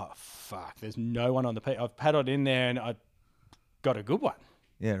waves. I'm like, fuck, there's no one on the peak. I've paddled in there and I got a good one.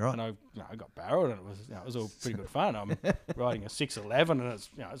 Yeah, right. And I got barreled, and it was all pretty good fun. I'm riding a 611, and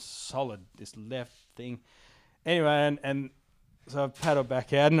it's solid, this left thing. Anyway, and so I've paddled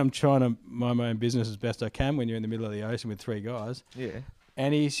back out, and I'm trying to mind my own business as best I can when you're in the middle of the ocean with 3 guys. Yeah.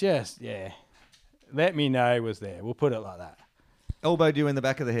 And he's just, let me know he was there. We'll put it like that. Elbowed you in the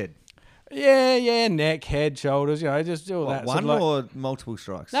back of the head. Yeah, neck, head, shoulders, just all What, that. one sort of or multiple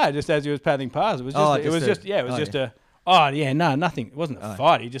strikes? no, just as he was paddling past. It was Oh, just, nothing. It wasn't a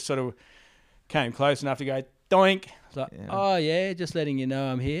fight. He just sort of came close enough to go doink. I was like, just letting you know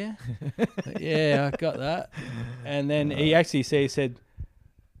I'm here. Yeah, I got that. And then he actually said,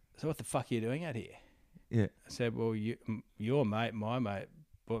 so what the fuck are you doing out here? Yeah. I said, well, your mate, my mate,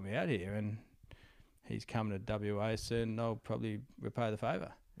 brought me out here, and he's coming to WA soon, and I'll probably repay the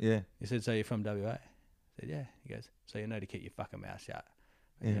favour. Yeah. He said, so you're from WA? I said, yeah. He goes, so you know to keep your fucking mouth shut.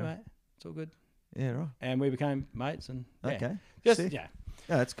 I said, Yeah. yeah, mate, it's all good. Yeah, right. and we became mates. And yeah, Okay. just Sick. yeah,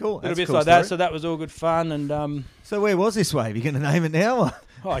 Yeah, that's cool. little That's bits cool like that. story. So that was all good fun. And So where was this wave? You going to name it now?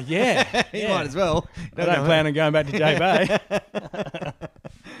 oh yeah, You yeah. might as well. I don't plan on going back to J Bay.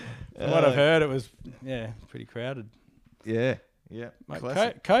 From what I've heard, it was pretty crowded. Yeah. Yeah. Mate,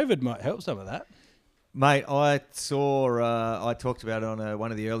 Classic. COVID might help some of that. Mate, I saw. I talked about it on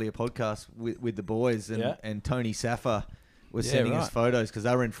one of the earlier podcasts with the boys, and Tony Saffa was sending us right. photos because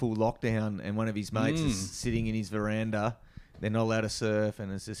they were in full lockdown, and one of his mates is Mm. sitting in his veranda. They're not allowed to surf,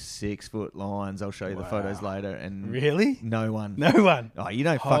 and it's just 6-foot lines. I'll show you the photos Wow. later. And Really? no one. No one. Oh, you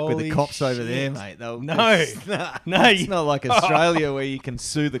don't fuck with the Holy cops over there, shit. mate. They'll No. just- No. It's not like Australia where you can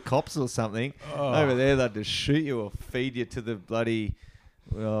sue the cops or something. Oh. Over there, they'll just shoot you or feed you to the bloody,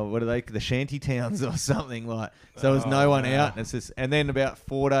 what are they, the shanty towns or something like. So there was no one wow. out. And, it's just, and then about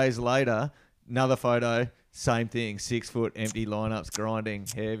 4 days later, another photo, same thing, 6-foot empty lineups, grinding,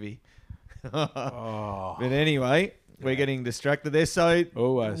 heavy. Oh. But anyway, we're getting distracted there. So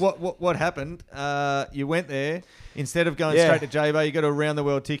Always. what happened? You went there instead of going Yeah. straight to J-Bay. You got a round the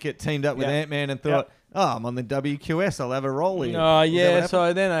world ticket, teamed up with Yeah. Ant-Man, and thought, "Oh, I'm on the WQS. I'll have a roll here." Oh Was that yeah, what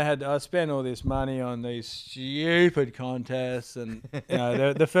so then I spent all this money on these stupid contests, and you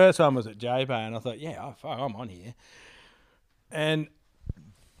know the first one was at J-Bay, and I thought, I'm on here, and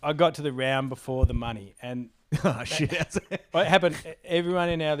I got to the round before the money, and happened? Oh shit! it happened. Everyone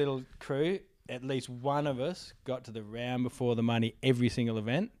in our little crew, at least one of us, got to the round before the money every single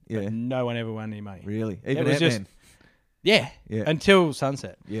event. Yeah. But no one ever won any money. Really? Even was just- Ant-Man? Yeah, Yeah. until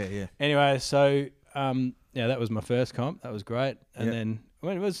sunset. Yeah, yeah. Anyway, so that was my first comp. That was great. And Yeah. then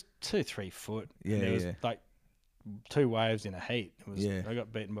it was 2-3 foot. Yeah, and there was yeah. like 2 waves in a heat. It was Yeah. I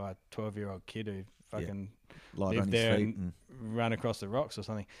got beaten by a 12-year-old kid who fucking Light lived on his there feet. and run across the rocks or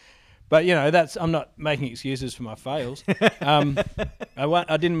something. But you know, I'm not making excuses for my fails.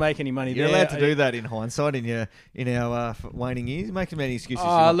 I didn't make any money You're there. allowed to do that in hindsight in our waning years. Make as many excuses. as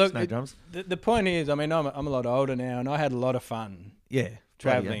you Oh, want, look, no drums. the point is, I mean, I'm a lot older now, and I had a lot of fun Yeah,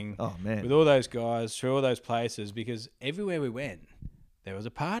 traveling Oh man. with all those guys through all those places because everywhere we went, there was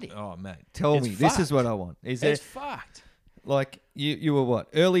a party. Oh mate, tell It's me, this is fucked. what I want. Is there It's fucked. like you were what,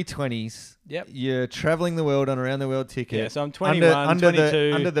 early 20s? Yep. You're traveling the world on a round the world ticket. Yeah, so I'm 21, under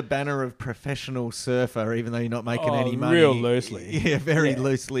 22. under the banner of professional surfer, even though you're not making any money. real loosely. Yeah, very Yeah.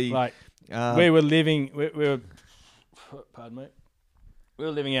 loosely. Like Um, we were living, we were, pardon me, we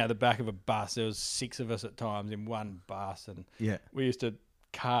were living out the back of a bus. There was 6 of us at times in one bus, and yeah. we used to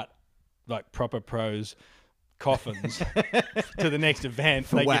cart like proper pros coffins to the next event.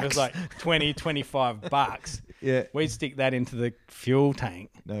 For They wax. give us like 20, 25 bucks. Yeah. We'd stick that into the fuel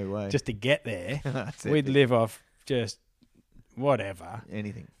tank No way. just to get there. That's We'd epic. live off just whatever.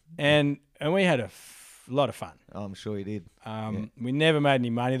 Anything. And we had a lot of fun. I'm sure you did. We never made any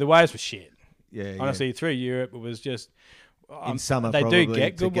money. The waves were shit. Yeah. Honestly, through Europe, it was just... In summer, they probably do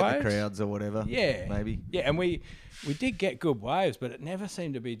get to good get waves. the crowds or whatever. Yeah. Maybe. Yeah, and we did get good waves, but it never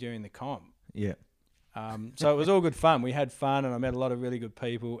seemed to be during the comp. Yeah. So it was all good fun. We had fun, and I met a lot of really good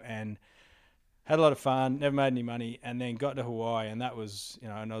people, and had a lot of fun. Never made any money, and then got to Hawaii, and that was,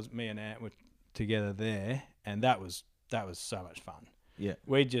 and me and Ant were together there, and that was so much fun. Yeah.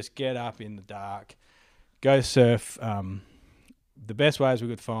 We'd just get up in the dark, go surf. The best waves we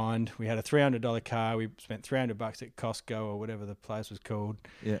could find. We had a $300 car. We spent $300 at Costco or whatever the place was called.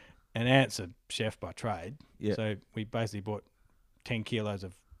 Yeah. And Ant's a chef by trade. Yeah. So we basically bought 10 kilos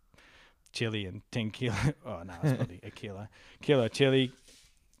of chili and 10 kilo. Oh no, it's probably a kilo. Kilo of chili,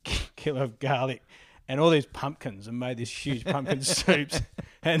 kilo of garlic, and all these pumpkins, and made these huge pumpkin soups.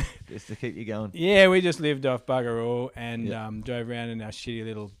 And Just to keep you going. yeah, we just lived off bugger all, and Yeah. drove around in our shitty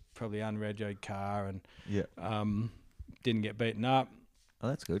little, probably unregoed car, and Yeah. didn't get beaten up, Oh,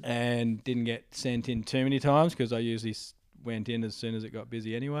 that's good. and didn't get sent in too many times because I usually went in as soon as it got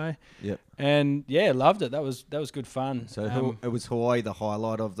busy anyway. Yep. And yeah, loved it. That was good fun. So it was Hawaii the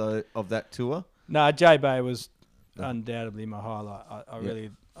highlight of that tour? No, J-Bay was Oh. undoubtedly my highlight. I Yeah.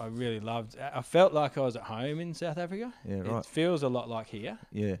 really loved. I felt like I was at home in South Africa. Yeah, right. It feels a lot like here.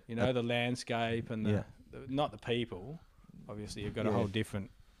 Yeah. You know, the landscape and Yeah. not the people. Obviously, you've got a Yeah. whole different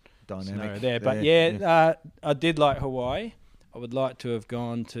Dynamic scenario there. But yeah, I did like Hawaii. I would like to have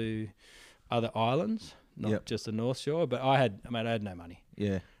gone to other islands, not Yep. just the North Shore. But I had no money,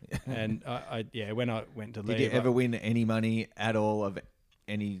 Yeah. and when I went to leave, Did you ever win any money at all of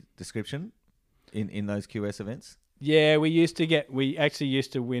any description in those QS events? Yeah, we actually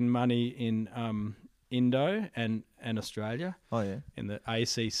used to win money in Indo and Australia Oh yeah. in the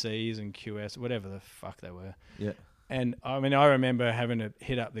ACCs and QS, whatever the fuck they were. Yeah. And I mean, I remember having to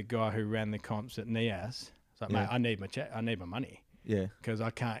hit up the guy who ran the comps at NIAS. It's like, Yeah. mate, I need my money Yeah. because I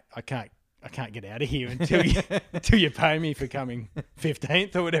can't I can't get out of here until you pay me for coming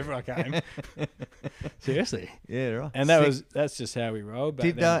 15th or whatever I came. Seriously. Yeah, right. And that's just how we rolled back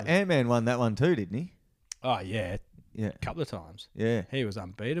Did then. Ant-Man won that one too, didn't he? Oh, yeah. Yeah. A couple of times. Yeah. He was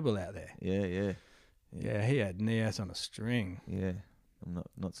unbeatable out there. Yeah. Yeah, he had Nias on a string. Yeah. I'm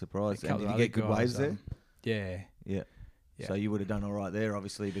not surprised. A And couple did of you get other good guys, waves there? Yeah. Yeah. Yeah. So you would have done all right there,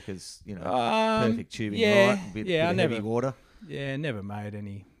 obviously, because, you know, Um, perfect tubing yeah, right, bit I of never, heavy water. Yeah, never made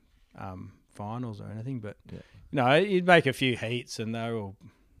any finals or anything, but Yeah. no, you'd make a few heats, and they were all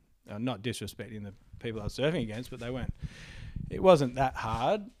not disrespecting the people I was surfing against, but they weren't. It wasn't that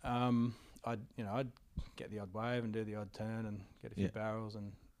hard. I'd get the odd wave and do the odd turn and get a few barrels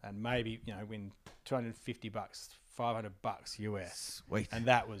and maybe win $250, $500 US, Sweet. and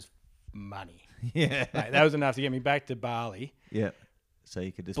that was money. Yeah. Mate, that was enough to get me back to Bali. Yeah. So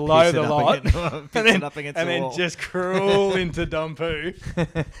you could just Blow piss the it lot, up against and the then wall. just crawl into Dompu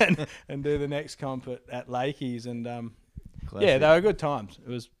and do the next comp at Lakey's. And Classic. they were good times. It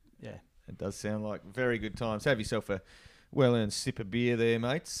was, It does sound like very good times. Have yourself a well-earned sip of beer there,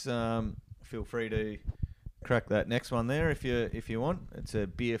 mates. Feel free to crack that next one there if you want. It's a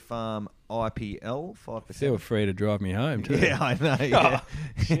Beer Farm IPL, 5%. feel free to drive me home too. Yeah, I know. Yeah. Oh,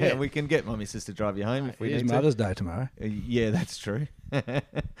 Yeah, shit. we can get my missus to drive you home if we It is need to. Mother's Day tomorrow. Yeah, that's true.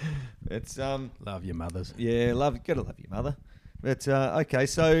 It's Love your mothers. yeah, gotta love your mother. But okay,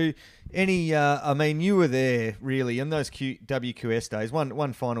 so I mean, you were there really in those WQS days.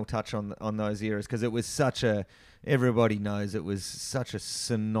 One final touch on those eras, because it was everybody knows it was such a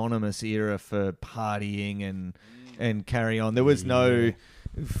synonymous era for partying and carry on. There was no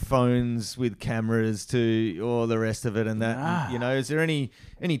phones with cameras to all the rest of it and that. Nah. Is there any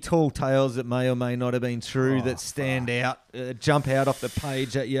tall tales that may or may not have been true that stand out, jump out off the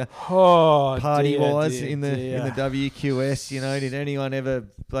page at you? Oh, Party wise dear, in the WQS, did anyone ever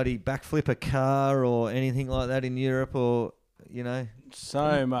bloody backflip a car or anything like that in Europe, or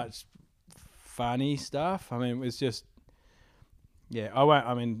so much funny stuff. I mean, it was just, like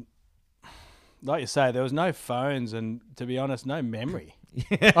you say, there was no phones, and to be honest, no memory.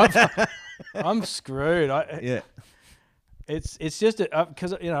 I'm screwed. Yeah. It's just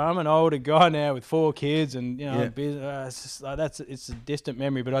because I'm an older guy now with 4 kids, and I'm busy. It's just like it's a distant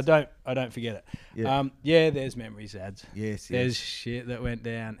memory, but I don't forget it. Yeah. There's memories, ads. Yes. There's shit that went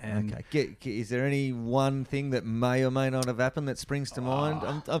down, and Okay. Is there any one thing that may or may not have happened that springs to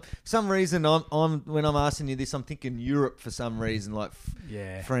mind? For some reason, when I'm asking you this, I'm thinking Europe for some reason, like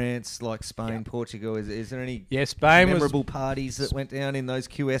France, like Spain, Portugal. Is there any Spain memorable parties that went down in those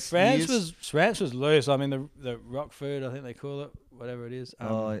QS France years? France was loose. I mean, the Rockford, I think they call it, whatever it is.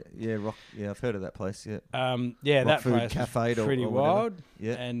 I've heard of that place. Yeah. That Rockford place Cafe was pretty or whatever. wild.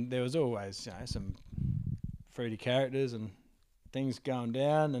 Yeah. And there was always some fruity characters and things going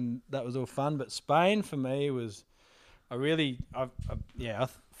down, and that was all fun. But Spain for me was, I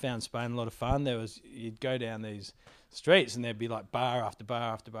found Spain a lot of fun. You'd go down these streets and there'd be like bar after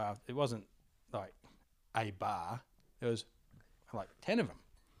bar after bar. It wasn't like a bar. There was like 10 of them,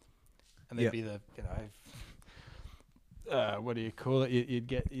 and there'd be what do you call it?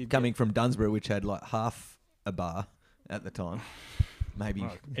 You'd Coming from Dunsborough, which had like half a bar at the time, maybe.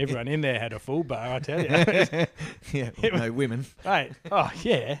 Well, everyone in there had a full bar, I tell you. Yeah, no women. Right. Oh,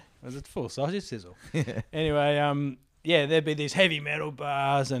 yeah. It was a full sausage sizzle. Anyway, there'd be these heavy metal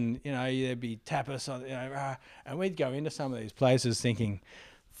bars, and, there'd be tapas, and we'd go into some of these places thinking,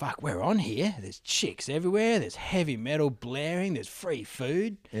 fuck, we're on here. There's chicks everywhere. There's heavy metal blaring. There's free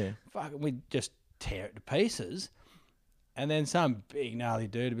food. Yeah. Fuck, we'd just tear it to pieces. And then some big gnarly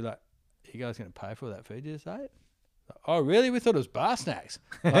dude would be like, you guys going to pay for all that food you just ate? Oh, really? We thought it was bar snacks.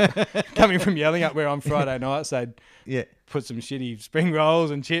 Like, coming from yelling up where on Friday nights, they'd put some shitty spring rolls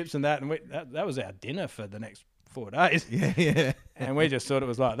and chips and that, and that was our dinner for the next 4 days. Yeah. And we just thought it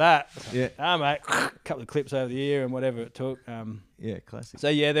was like that. Yeah. Mate, a couple of clips over the ear and whatever it took. Classic.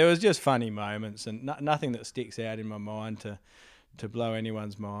 So, there was just funny moments, and nothing that sticks out in my mind to blow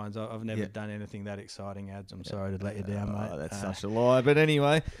anyone's minds. I've never done anything that exciting, ads. I'm sorry to let you down, mate. That's such a lie. But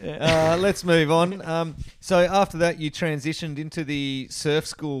anyway, let's move on. So after that, you transitioned into the surf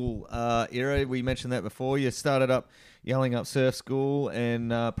school era. We mentioned that before. You started up yelling up surf school, and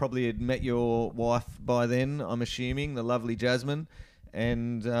probably had met your wife by then, I'm assuming, the lovely Jasmine.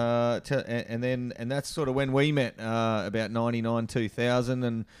 And that's sort of when we met, about 99, 2000,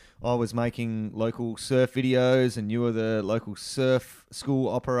 and I was making local surf videos, and you were the local surf school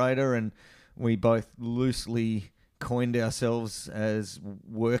operator, and we both loosely coined ourselves as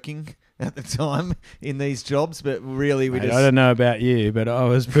working at the time in these jobs, but really I don't know about you, but I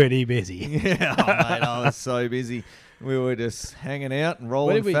was pretty busy. Yeah, mate, I was so busy. We were just hanging out and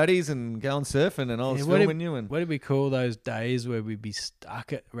rolling did we- fatties and going surfing, and I was Yeah, filming you. And What did we call those days where we'd be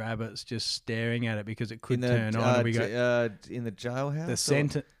stuck at rabbits just staring at it because it could in turn on and we go in the jailhouse. the or-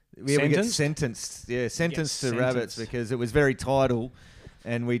 sentence. We get Sentenced? sentenced. Yeah, sentenced to rabbits sentenced. because it was very tidal,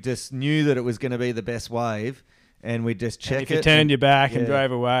 and we just knew that it was going to be the best wave, and we just check If it. you turned your back yeah. and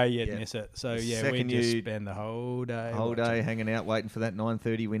drove away, you'd Yeah. miss it. So The yeah, we second just you- spend the whole day. whole watching. day hanging out waiting for that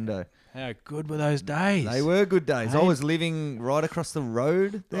 9:30 window. How good were those days? They were good days. I Hey. was living right across the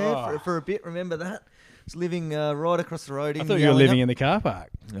road there Oh. for a bit. Remember that? I was living right across the road. I in thought you were living Yallingup. in the car park.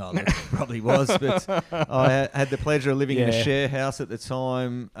 Oh, that probably was, but I had the pleasure of living in a Yeah. share house at the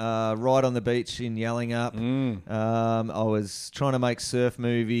time, right on the beach in Yallingup. I was trying to make surf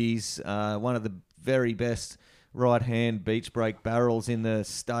movies. One of the very best right-hand beach break barrels in the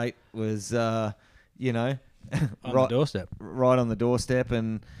state was, On right, the doorstep. right on the doorstep,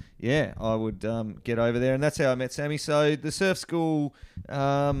 and yeah, I would get over there, and that's how I met Sammy. So the surf school,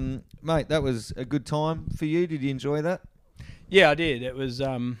 mate, that was a good time for you. Did you enjoy that? Yeah, I did. It was,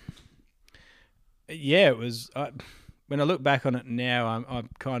 it was. When I look back on it now,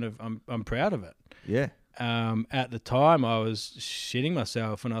 I'm proud of it. Yeah. At the time, I was shitting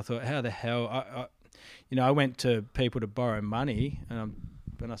myself, and I thought, how the hell? I went to people to borrow money, and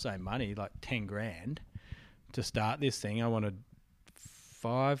when I say money, like 10 grand to start this thing. I wanted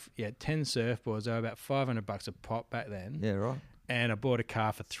 10 surfboards. They were about $500 a pop back then. Yeah, right. And I bought a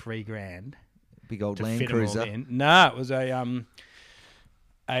car for $3,000 Big old to Land fit them all Cruiser. in. No, it was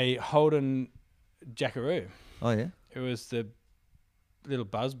a Holden Jackaroo. Oh yeah. It was the little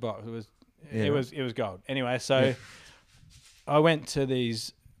buzz box. Yeah, It right. was gold. Anyway, so I went to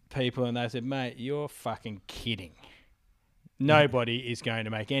these people and they said, "Mate, you're fucking kidding. Nobody is going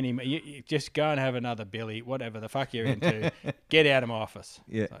to make any. You just go and have another Billy, whatever the fuck you're into. Get out of my office."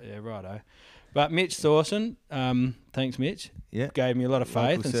 Yeah. Like, yeah, righto. But Mitch Thorson, thanks Mitch, Yeah. gave me a lot of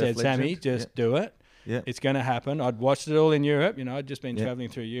faith Local and surf said, "Sammy, legend. just do it. Yeah. It's going to happen." I'd watched it all in Europe. I'd just been Yeah. traveling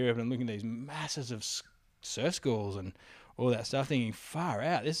through Europe and looking at these masses of surf schools and all that stuff, thinking, far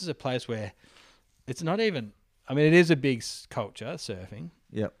out. This is a place where it's not even. I mean, it is a big culture, surfing.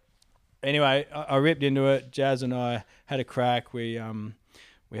 Yep. Anyway, I ripped into it. Jazz and I had a crack. We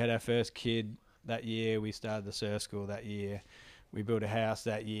had our first kid that year. We started the surf school that year. We built a house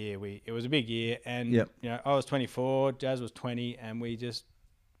that year. It was a big year, and Yep. I was 24, Jazz was 20, and we just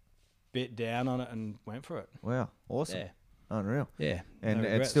bit down on it and went for it. Wow. Awesome. Yeah, Unreal. yeah. And No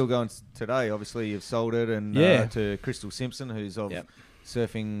it's regrets. still going today. Obviously, you've sold it and Yeah. to Crystal Simpson, who's of Yep.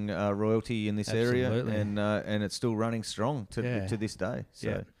 surfing royalty in this area, Absolutely. and it's still running strong Yeah. to this day. So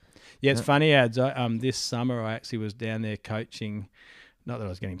Yeah. Yeah, it's Yeah. funny, Ads. This summer I actually was down there coaching. Not that I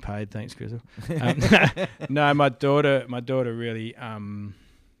was getting paid, thanks, Crystal. No, my daughter really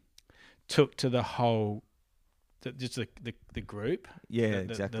took to the whole, the group. yeah, the,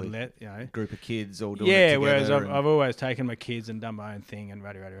 exactly. Group of kids all doing it Yeah, together. whereas and- I've always taken my kids and done my own thing and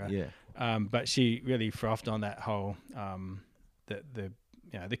rah. yeah, But she really frothed on that whole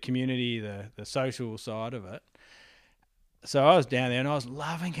the community, the social side of it. So I was down there and I was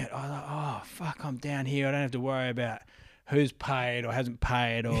loving it. I was like, oh fuck, I'm down here. I don't have to worry about who's paid or hasn't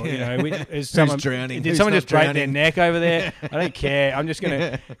paid, or is someone drowning, Did who's someone not just break their drowning? neck over there? I don't care. I'm just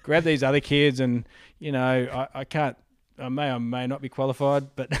gonna grab these other kids, and I can't. I may or may not be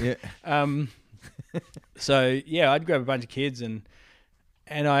qualified, but yeah, so yeah, I'd grab a bunch of kids and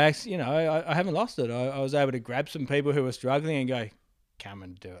I actually, I haven't lost it. I was able to grab some people who were struggling and go, come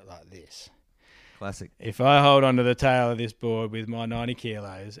and do it like this. classic. If I hold onto the tail of this board with my 90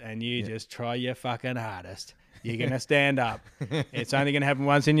 kilos and you just try your fucking hardest, you're going to stand up. It's only going to happen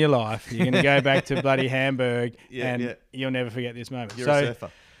once in your life. You're going to go back to bloody Hamburg and you'll never forget this moment. You're a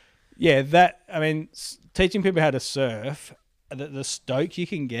surfer. Yeah, teaching people how to surf, the stoke you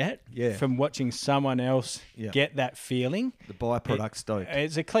can get from watching someone else get that feeling. The byproduct stoke.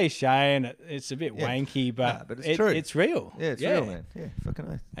 It's a cliche and it's a bit wanky, but, but it's true. It's real. Yeah, it's real, man. Yeah, fucking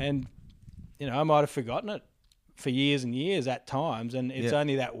oath. And, I might have forgotten it for years and years at times, and it's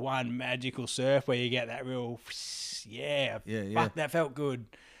only that one magical surf where you get that real, fuck, that felt good.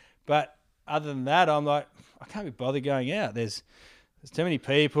 But other than that, I'm like, I can't be bothered going out. There's too many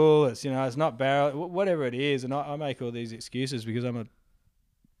people. It's it's not barrel, whatever it is, and I make all these excuses because I'm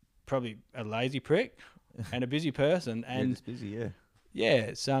probably a lazy prick and a busy person, and Just busy,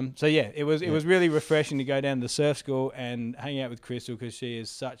 it was really refreshing to go down to the surf school and hang out with Crystal because she is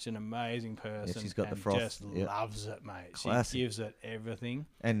such an amazing person. she's got the and froth. Just loves it, mate. Classic. She gives it everything.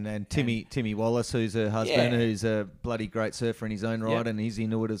 And Timmy Wallace, who's her husband, who's a bloody great surfer in his own right, Yep. and he's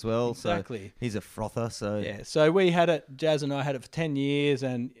into it as well. Exactly. So he's a frother. So Yeah. So we had it. Jazz and I had it for 10 years,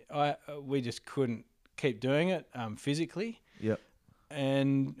 and we just couldn't keep doing it physically. Yep.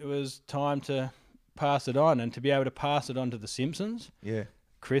 And it was time to pass it on, and to be able to pass it on to the Simpsons. Yeah.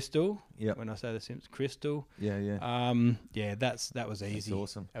 Crystal. Yep. When I say the Simpsons, Crystal. Yeah. Yeah, that was easy. That's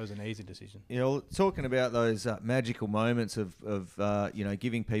awesome. That was an easy decision. You know, talking about those magical moments of you know,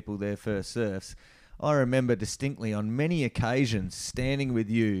 giving people their first surfs, I remember distinctly on many occasions standing with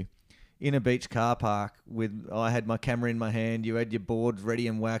you in a beach car park I had my camera in my hand, you had your boards ready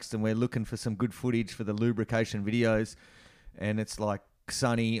and waxed, and we're looking for some good footage for the lubrication videos, and it's like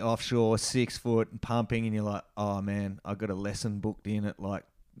sunny, offshore, 6 foot, and pumping, and you're like, oh man, I got a lesson booked in at like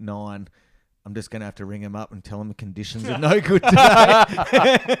 9. I'm just going to have to ring them up and tell them the conditions are no good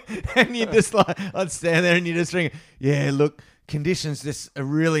today. And you just like, I'd stand there and you just ring, yeah, look, conditions just are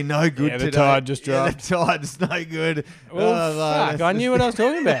really no good today. The tide just dropped. The tide's no good. Well, fuck, I knew what I was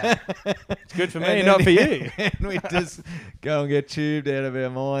talking about. It's good for me, not for you. And we just go and get tubed out of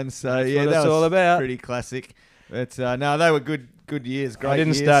our minds. So That's yeah, what that it's was all about. pretty classic. But no, they were good years, great I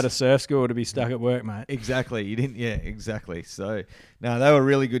didn't years. start a surf school to be stuck at work, mate. Exactly. You didn't. Yeah, exactly. So, no, they were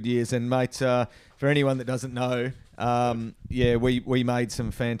really good years. And, mate, for anyone that doesn't know, yeah, we made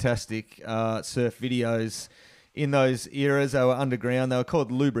some fantastic surf videos in those eras. They were underground. They were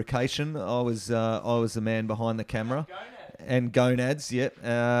called Lubrication. I was the man behind the camera. And Gonads, yep.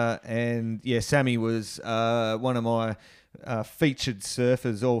 And, yeah, Sammy was one of my featured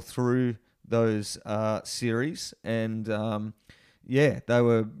surfers all through those series. And... yeah, they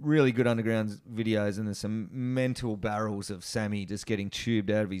were really good underground videos, and there's some mental barrels of Sammy just getting tubed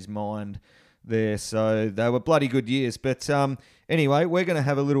out of his mind there. So they were bloody good years. But anyway, we're going to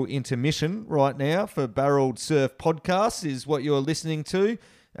have a little intermission right now for Barreled Surf Podcast is what you're listening to.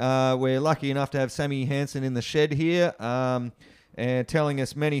 We're lucky enough to have Sammy Hansen in the shed here and telling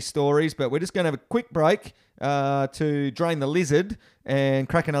us many stories, but we're just going to have a quick break to drain the lizard and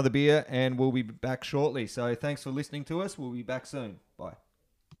crack another beer, and we'll be back shortly. So thanks for listening to us. We'll be back soon. Bye.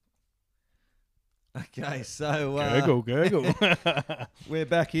 Okay, so... Gurgle. we're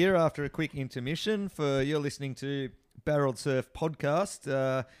back here after a quick intermission. You're listening to Barreled Surf Podcast.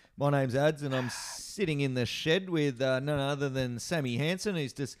 My name's Ads, and I'm sitting in the shed with none other than Sammy Hansen,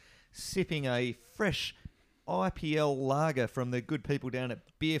 who's just sipping a fresh IPL lager from the good people down at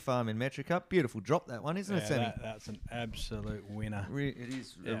Beer Farm in Metricup. Beautiful drop, that one, isn't it, Sammy? That's an absolute winner. It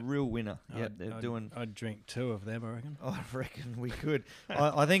is a real winner. Yeah, I'd drink 2 of them, I reckon. I reckon we could.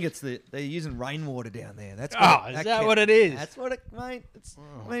 I think it's they're using rainwater down there. That's is that what it is? That's what it, mate.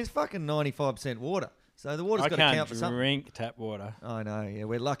 I mean, it's fucking 95% water. So the water's got to count for something. I can't drink tap water. I know. Yeah,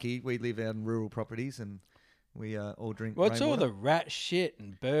 we're lucky. We live out in rural properties and we all drink What's all rainwater. the rat shit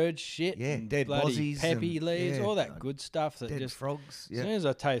and bird shit and dead bloody mozzies peppy and, leaves, all that good stuff that dead just frogs. As soon as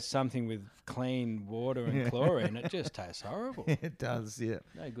I taste something with clean water and chlorine, it just tastes horrible. It does, yeah.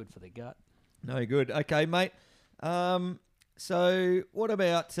 No good for the gut. No good. Okay, mate. So what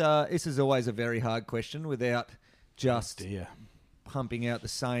about, this is always a very hard question without just pumping out the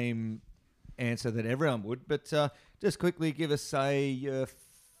same answer that everyone would, but just quickly give us, say, your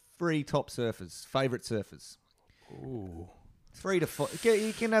 3 top surfers, favourite surfers. Ooh. 3 to 5.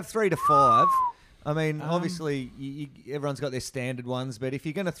 You can have 3 to 5. I mean, obviously, everyone's got their standard ones, but if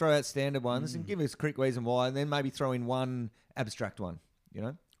you're going to throw out standard ones, and give us a quick reason why, and then maybe throw in one abstract one, you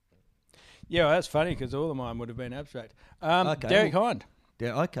know? Yeah, well, that's funny because all of mine would have been abstract. Okay. Derek Hind.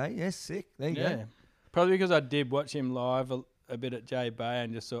 Okay, yes, sick. There you go. Probably because I did watch him live a bit at J Bay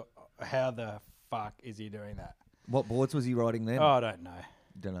and just thought, how the fuck is he doing that? What boards was he riding then? Oh, I don't know.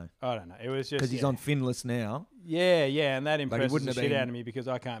 I don't know. It was just... Because he's on finless now. Yeah, and that impresses the shit been... out of me because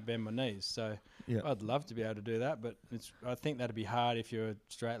I can't bend my knees. So I'd love to be able to do that, but I think that'd be hard if you're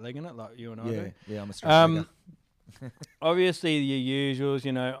straight legging it like you and I do. Yeah, I'm a straight legger. Obviously, your usuals,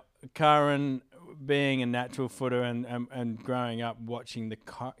 you know, Curran being a natural footer and growing up watching the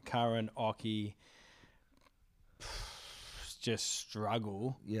Curran Occy just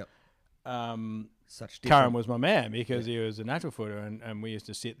struggle. Yep. Such Curran was my man because he was a natural footer and we used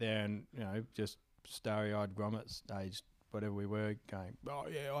to sit there and, you know, just starry-eyed grommets, aged whatever we were, going, oh,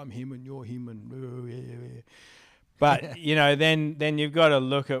 yeah, I'm him and you're him and yeah. But, you know, then you've got to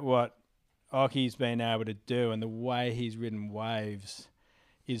look at what Occy's been able to do, and the way he's ridden waves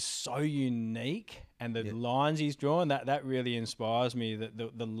is so unique, and the lines he's drawn, that really inspires me, that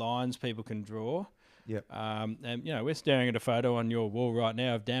the lines people can draw. Yep. And, you know, we're staring at a photo on your wall right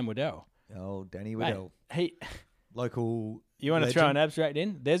now of Dan Waddell. Oh, Danny Waddell. Mate, local You want to legend. throw an abstract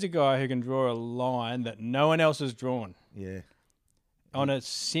in? There's a guy who can draw a line that no one else has drawn. Yeah. On a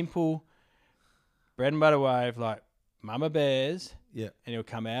simple bread and butter wave like Mama Bears. Yeah. And he'll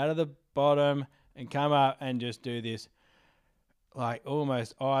come out of the bottom and come up and just do this like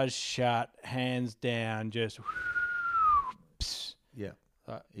almost eyes shut, hands down, just. Yeah.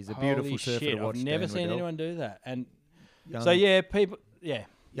 Like, He's a beautiful holy surfer shit, to watch. I've never Dan seen Riddell. anyone do that. And Young, so yeah, people. Yeah,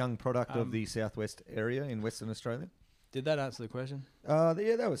 young product of the southwest area in Western Australia. did that answer the question? Yeah,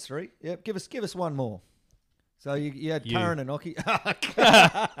 that was 3. Yep, give us one more. So you had You. Karen Inoki.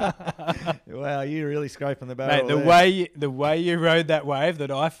 Wow, you're really scraping the barrel. Mate, the way you rode that wave that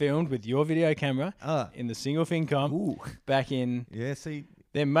I filmed with your video camera Ah, in the single fin comp ooh, back in, yeah. See,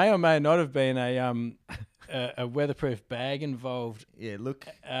 there may or may not have been a weatherproof bag involved. yeah. Look,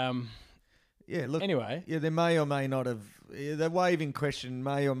 Um, yeah. Look. anyway, Yeah, there may or may not have the wave in question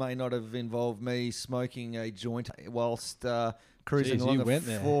may or may not have involved me smoking a joint whilst cruising Jeez, along you a went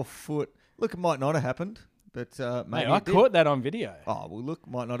there. 4 foot. Look, it might not have happened, but maybe mate, I it did. caught that on video. Oh well, look,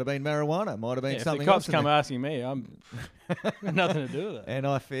 might not have been marijuana. Might have been Yeah, if something the cops else. in come there. asking me, I'm got nothing to do with it. And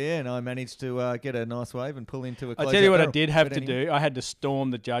I managed to get a nice wave and pull into a. I tell you what, I barrel. did have But to anyway. do. I had to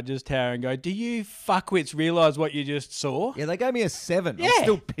storm the judges' tower and go, "Do you fuckwits realise what you just saw? Yeah, they gave me a 7. Yeah. I'm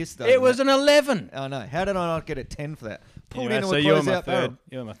still pissed. Over It was that. an 11." I know. How did I not get a 10 for that? Pulled Anyway, into so a you're my closeout barrel. third.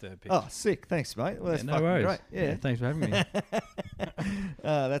 You're my third pick. Oh, sick. Thanks, mate. Well, that's no fucking worries. great. Yeah. Thanks for having me.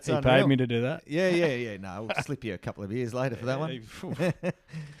 That's He unreal. paid me to do that. Yeah. No, we'll slip you a couple of years later for that one. Yeah.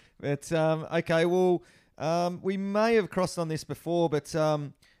 But okay, well, we may have crossed on this before, but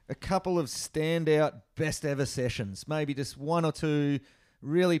a couple of standout best ever sessions, maybe just one or two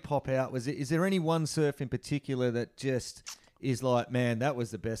really pop out. Is there any one surf in particular that just is like, man, that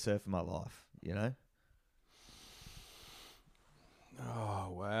was the best surf of my life? You know? Oh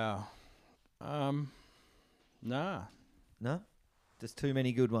wow. Nah. No, just too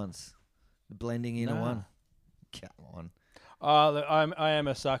many good ones. The blending in Nah. a one. Come on. Oh, look, I am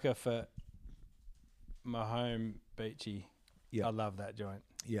a sucker for my home beachy. Yep. I love that joint.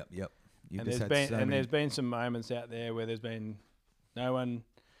 Yep. You And just there's had so been many. there's been some moments out there where there's been no one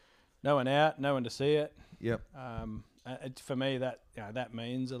out, no one to see it. Yep. For me, that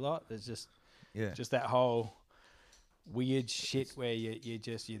means a lot. There's just Yeah. that whole weird shit where you're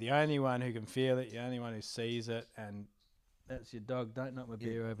the only one who can feel it, you're the only one who sees it, and that's your dog. Don't knock my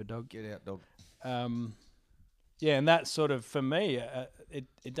beer over, dog. Get out, dog. Yeah, and that's sort of, for me,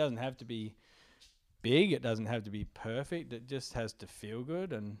 it doesn't have to be big, it doesn't have to be perfect, it just has to feel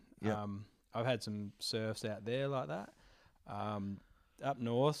good. And Yep. I've had some surfs out there like that. Up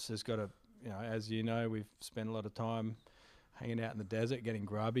north has got as you know, we've spent a lot of time hanging out in the desert, getting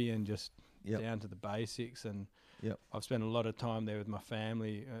grubby and just Yep. down to the basics. And Yep. I've spent a lot of time there with my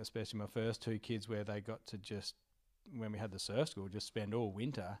family, especially my first 2 kids, where they got to just, when we had the surf school, just spend all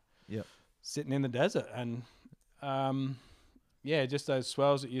winter Yep. sitting in the desert. And just those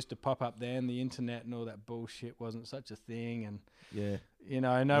swells that used to pop up then, the internet and all that bullshit wasn't such a thing. And Yeah.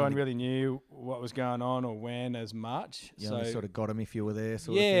 no one really knew what was going on or when as much. You so only sort of got them if you were there.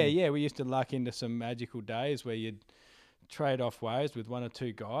 Sort of thing. yeah, we used to luck into some magical days where you'd trade off waves with 1 or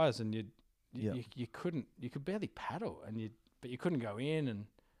 2 guys, and you could barely paddle, but you couldn't go in. And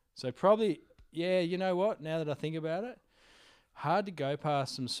so probably, you know what, now that I think about it, hard to go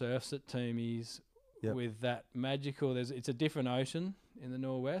past some surfs at Toomey's. Yep. With that magical, it's a different ocean in the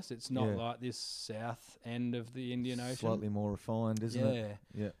northwest. It's not Yeah. like this south end of the Indian Ocean. Slightly more refined, isn't it?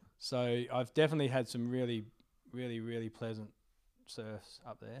 Yeah. So I've definitely had some really, really, really pleasant surfs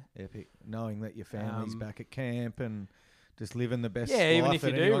up there. Epic. Knowing that your family's Um, back at camp and just living the best Yeah, even life if you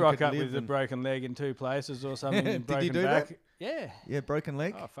that do anyone rock could up live with a and- broken leg in 2 places or something, and Did you broken do back. that? Yeah. Yeah, broken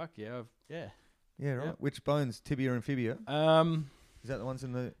leg? Oh fuck yeah, Yeah, right. Yep. Which bones? Tibia and fibia? Is that the ones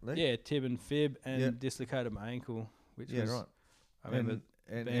in the leg? Yeah, tib and fib, and Yep. dislocated my ankle, which Yeah, was right. I remember.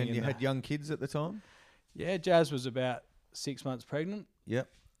 And being in you the- had young kids at the time? Yeah, Jazz was about 6 months pregnant, Yep.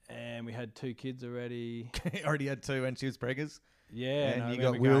 and we had 2 kids already. Already had 2 and she was preggers? Yeah, And and I you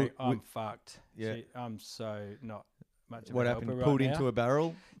got remember going, Will- I'm fucked. Yeah. I'm so not much of What a happened? helper right Pulled now. into a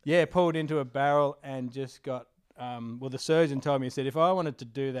barrel? Yeah, pulled into a barrel and just got. The surgeon told me, he said, if I wanted to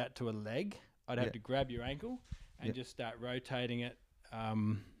do that to a leg, I'd have Yeah. to grab your ankle and Yeah. just start rotating it.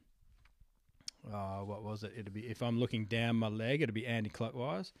 What was it? It'd be, if I'm looking down my leg, it'd be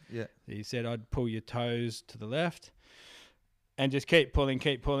anti-clockwise. Yeah. He said I'd pull your toes to the left and just keep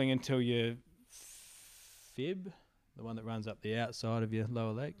pulling until your fib, the one that runs up the outside of your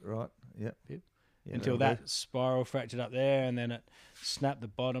lower leg, Right. Yep. Yep. Yeah, until that'll that spiral fractured up there, and then it snapped the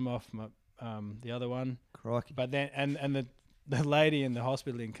bottom off my the other one. do. Crikey. But then and the lady in the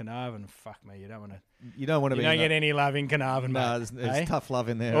hospital in Carnarvon, fuck me, you don't want to. You don't want to You be don't in get that- any love in Carnarvon, No, mate. there's eh? tough love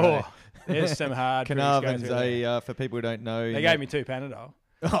in there. Oh, eh? there's some hard. pricks go Carnarvon's through there. for people who don't know. They gave me 2 Panadol.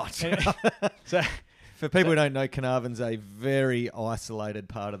 Oh, So for people who don't know, Carnarvon's a very isolated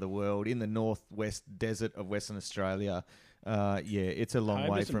part of the world in the northwest desert of Western Australia. Yeah, it's a long Home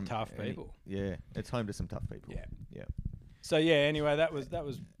to way some from tough people. Yeah, it's home to some tough people. Yeah. Yeah. So yeah, anyway, that was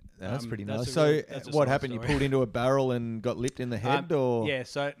That's pretty that's nice. a So, real- that's a what side happened? story. You pulled into a barrel and got lipped in the head, or Yeah,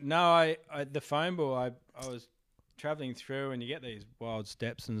 so no, I the phone ball, I was travelling through, and you get these wild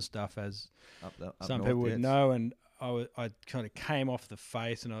steps and stuff, as up some north, people would yes. know, and I kind of came off the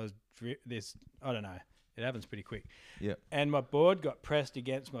face, and I was I don't know, it happens pretty quick. Yeah. And my board got pressed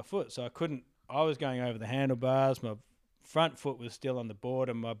against my foot, so I was going over the handlebars, my front foot was still on the board,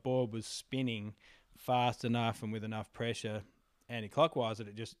 and my board was spinning fast enough and with enough pressure anti-clockwise that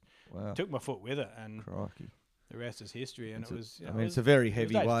it just Wow. took my foot with it, and Crikey. the rest is history. And It's a very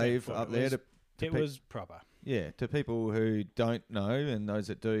heavy wave up there. It was proper. Yeah, to people who don't know and those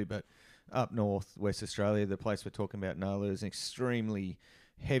that do, but up north, West Australia, the place we're talking about, Nala, is an extremely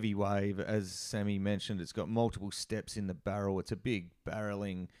heavy wave. As Sammy mentioned, it's got multiple steps in the barrel. It's a big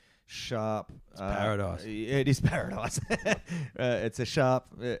barreling, sharp... It's paradise. It is paradise. It's a sharp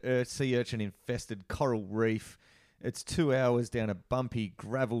sea urchin-infested coral reef. It's 2 hours down a bumpy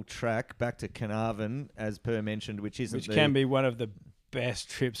gravel track back to Carnarvon, as per mentioned, which can be one of the best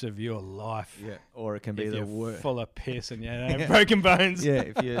trips of your life. Yeah, or it can be if the you're worst. full of piss and you have broken bones. Yeah,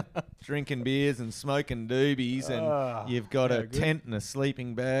 if you're drinking beers and smoking doobies and you've got a tent and a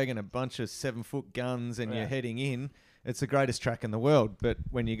sleeping bag and a bunch of 7-foot guns and you're heading in, it's the greatest track in the world. But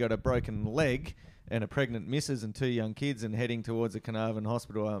when you got a broken leg and a pregnant missus and 2 young kids and heading towards a Carnarvon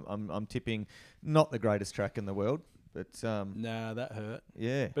hospital, I'm tipping not the greatest track in the world. But nah, that hurt.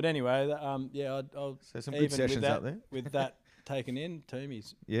 Yeah. But anyway, I'll So some good sessions up there. With that taken in,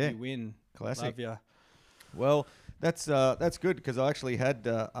 Toomies, Yeah. you win. Classic. Love ya. Well, that's good because I actually had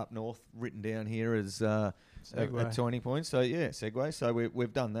up north written down here as a 20 points. So yeah, segue. So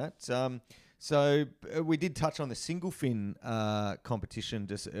we've done that. So we did touch on the single fin competition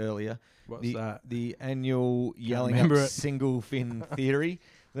just earlier. What's that? The annual yelling up single fin theory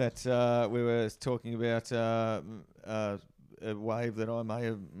that we were talking about. A wave that I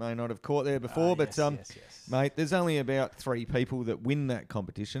may not have caught there before, but yes. mate, there's only about 3 people that win that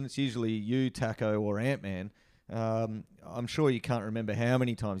competition. It's usually you, Taco, or Ant-Man. I'm sure you can't remember how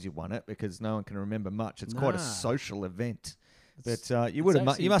many times you've won it because no one can remember much. It's quite a social event, but you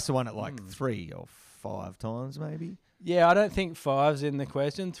must have won it like 3 or 5 times, maybe. Yeah, I don't think 5's in the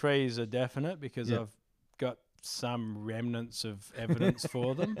question. 3's a definite because I've got some remnants of evidence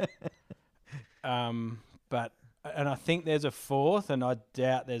for them. And I think there's a 4th, and I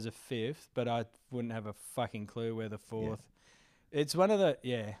doubt there's a 5th, but I wouldn't have a fucking clue where the 4th. It's one of the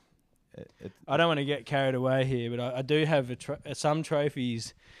I don't want to get carried away here, but I do have some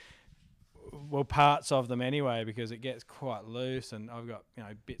trophies. Well, parts of them anyway, because it gets quite loose, and I've got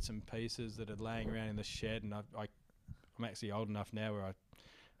bits and pieces that are laying around in the shed, and I'm actually old enough now where I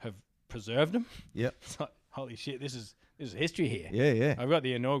have preserved them. Yep. It's like, holy shit, this is history here. Yeah. I've got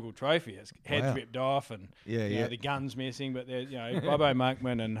the inaugural trophy. It's heads ripped off, and the gun's missing, but Bobo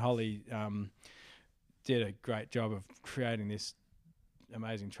Monkman and Holly did a great job of creating this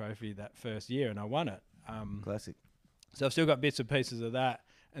amazing trophy that first year, and I won it. Classic. So I've still got bits and pieces of that,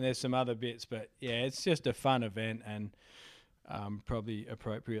 and there's some other bits, but yeah, it's just a fun event, and probably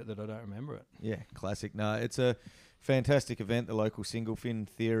appropriate that I don't remember it. Yeah, classic. No, it's a fantastic event. The local single fin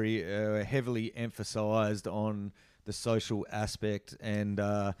theory heavily emphasised on the social aspect, and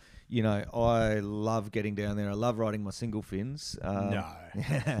I love getting down there. I love riding my single fins. No.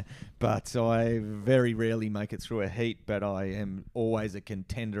 But I very rarely make it through a heat, but I am always a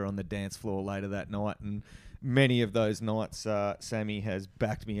contender on the dance floor later that night, and many of those nights Sammy has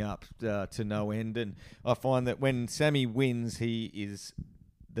backed me up to no end, and I find that when Sammy wins, he is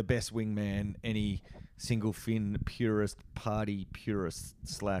the best wingman any single fin party purist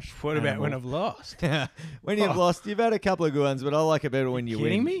 / What about when I've lost? When you've lost, you've had a couple of good ones, but I like it better when you win.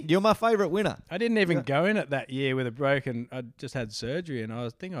 Kidding me? You're my favourite winner. I didn't even go in it that year with a broken. I just had surgery, and I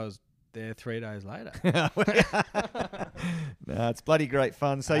was there 3 days later. No, it's bloody great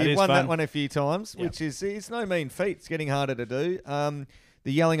fun. So you've won that one a few times, which is it's no mean feat. It's getting harder to do.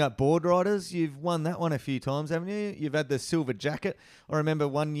 The Yelling Up Board Riders, you've won that one a few times, haven't you? You've had the silver jacket. I remember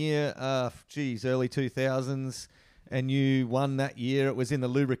one year, early 2000s, and you won that year. It was in the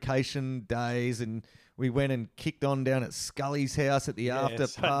lubrication days, and we went and kicked on down at Scully's house at the after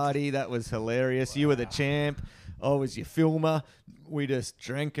party. That was hilarious. Wow. You were the champ. I was your filmer. We just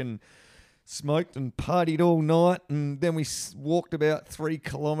drank and smoked and partied all night, and then we walked about 3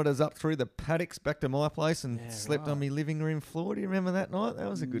 kilometres up through the paddocks back to my place and slept on my living room floor. Do you remember that night? That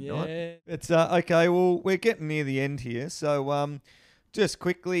was a good night. It's okay. Well, we're getting near the end here, so just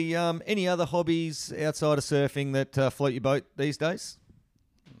quickly, any other hobbies outside of surfing that float your boat these days?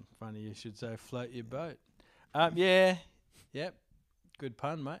 Funny you should say float your boat. Yeah, Yep. Good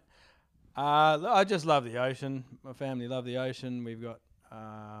pun, mate. I just love the ocean. My family love the ocean. We've got,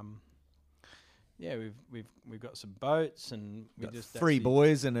 we've got some boats, and we Got just three actually-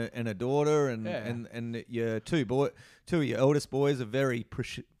 boys and a daughter, and Yeah. and your two of your eldest boys are very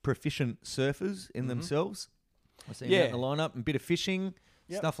proficient surfers in Mhm. themselves. I see them Yeah. out in the lineup, and a bit of fishing,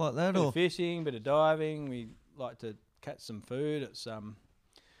 Yep. stuff like that. Bit Or of fishing, bit of diving. We like to catch some food. It's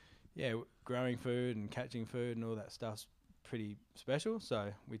growing food and catching food and all that stuff's pretty special.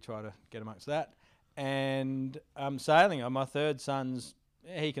 So we try to get amongst that. And sailing. My third son's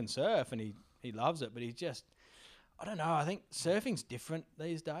he can surf and he loves it, but he's just I don't know. I think surfing's different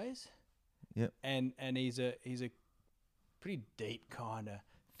these days. Yep. And he's a pretty deep kind of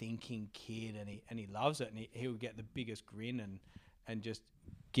thinking kid, and he loves it, and he'll get the biggest grin and just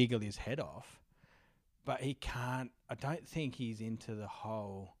giggle his head off. But he can't. I don't think he's into the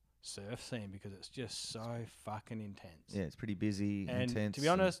whole surf scene because it's just so fucking intense. yeah, it's pretty busy, And intense. to be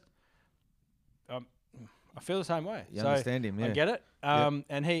honest, I feel the same way. you So understand him, yeah. I get it.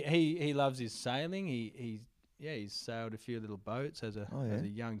 And he loves his sailing. He's sailed a few little boats as a Oh, yeah. as a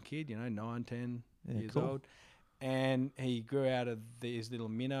young kid, 9, 10 Yeah, years cool. old. And he grew out of his little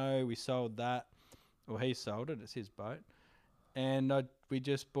minnow. We sold that. Well, he sold it. It's his boat. And we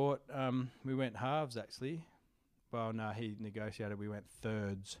just bought, we went halves actually. Well, no, he negotiated. We went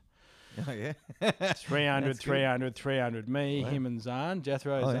thirds. Oh yeah, 300, That's good. 300, 300. Me, Wow. him and Zahn.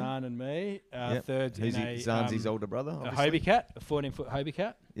 Jethro, Oh, yeah. Zahn and me. Yep. Thirds Who's in Zan's his older brother, a obviously. Hobie cat, a 14-foot Hobie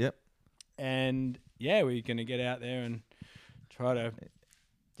cat. Yep. And, yeah, we're going to get out there and try to,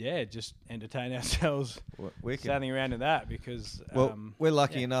 just entertain ourselves Wicked. sailing around in that because... Well, we're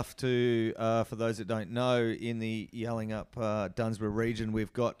lucky yeah. enough to, for those that don't know, in the Yelling Up Dunsborough region,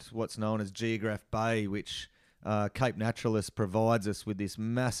 we've got what's known as Geograph Bay, which Cape Naturalist provides us with this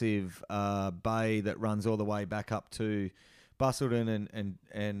massive bay that runs all the way back up to Busselton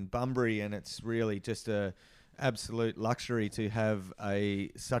and Bunbury, and it's really just a absolute luxury to have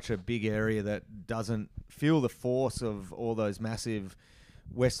such a big area that doesn't feel the force of all those massive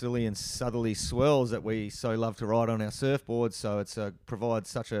westerly and southerly swells that we so love to ride on our surfboards. So it's provides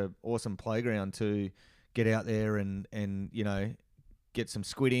such a awesome playground to get out there and get some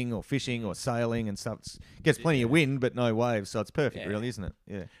squidding or fishing or sailing and stuff. Gets plenty of wind but no waves, so it's perfect, Yeah. really, isn't it?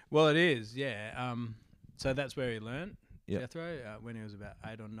 Yeah. Well, it is, yeah. So that's where he learnt, Yep. Jethro, when he was about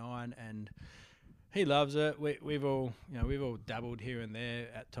 8 or 9, and he loves it. We've all dabbled here and there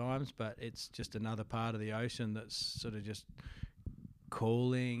at times, but it's just another part of the ocean that's sort of just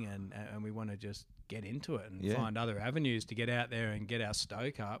calling, and we want to just get into it and Yeah. find other avenues to get out there and get our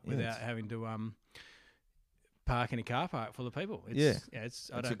stoke up Yeah, without it's- having to park in a car park full of people. It's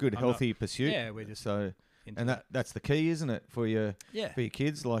It's a good, healthy pursuit. Yeah, we're just so, into and that's the key, isn't it, for your yeah.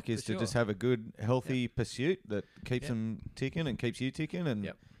 kids? Like, is For to just sure. have a good, healthy pursuit that keeps Yep. them ticking and keeps you ticking, and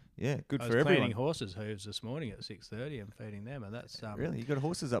Yep. yeah, good I for was everyone. cleaning horses' hooves this morning at 6:30 and feeding them, and that's Really, you got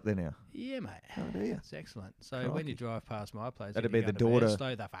horses up there now? Yeah, mate. Oh, do you? It's excellent. So when Crikey. you drive past my place, That'd and you be the go to daughter.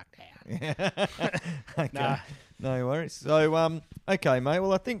 Slow the fuck down. Okay. Nah. No worries. So, okay, mate.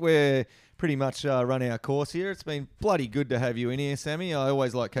 Well, I think we're pretty much run our course here. It's been bloody good to have you in here, Sammy. I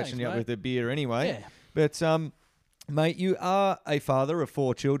always like catching Thanks, you up mate. with a beer anyway. Yeah. But, mate, you are a father of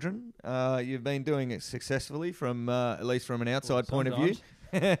 4 children. You've been doing it successfully from at least from an outside point of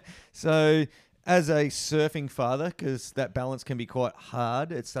view. So, as a surfing father, because that balance can be quite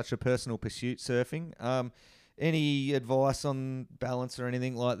hard, it's such a personal pursuit, surfing. Any advice on balance or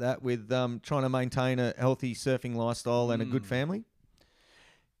anything like that with trying to maintain a healthy surfing lifestyle and a good family?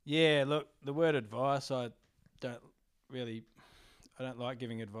 Yeah, look, the word advice, I don't like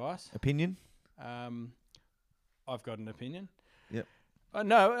giving advice. Opinion? I've got an opinion. Yep.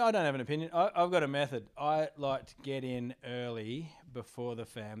 No, I don't have an opinion. I've got a method. I like to get in early before the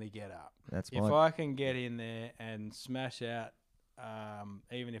family get up. That's If my... I can get in there and smash out,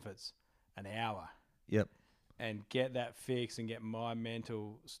 even if it's an hour, Yep. and get that fix and get my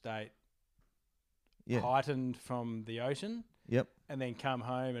mental state Yeah. heightened from the ocean, Yep. and then come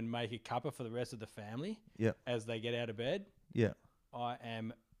home and make a cuppa for the rest of the family Yep. as they get out of bed, Yeah. I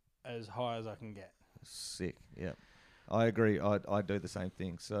am as high as I can get. Sick. Yep. I agree. I do the same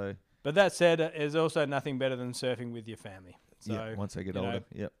thing. So, But that said, there's also nothing better than surfing with your family. So yeah, once they get you know, older.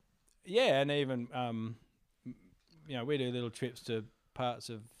 Yep. yeah, and even we do little trips to parts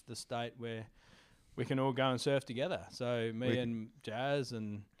of the state where we can all go and surf together. So me and Jazz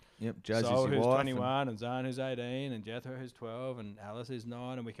and Yep. Jazz Sol, is your who's wife. 21, and Zahn, who's 18, and Jethro, who's 12, and Alice, who's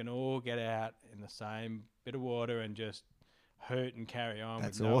 9, and we can all get out in the same bit of water and just hoot and carry on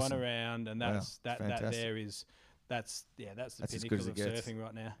That's with no awesome. one around. And Wow, that's that fantastic. there is that's the That's as pinnacle good as of it gets. surfing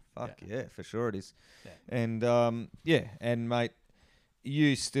right now. Fuck yeah, for sure it is. Yeah. And and mate,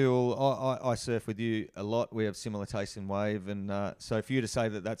 you still, I surf with you a lot. We have similar tastes in wave, and so for you to say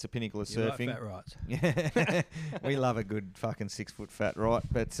that that's a pinnacle of You like surfing, fat rights. yeah, we love a good fucking 6 foot fat right.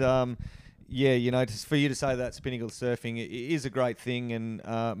 But yeah, you know, just for you to say that's pinnacle of surfing, it is a great thing, and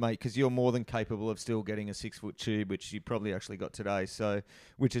mate, because you're more than capable of still getting a 6 foot tube, which you probably actually got today. So,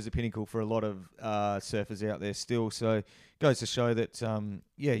 which is a pinnacle for a lot of surfers out there still. So, goes to show that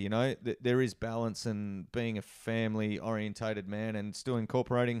yeah, you know, that there is balance, and being a family orientated man and still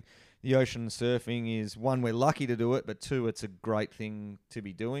incorporating the ocean surfing is, one, we're lucky to do it, but two, it's a great thing to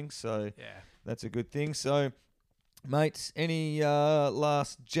be doing. So Yeah. that's a good thing. So, mates, any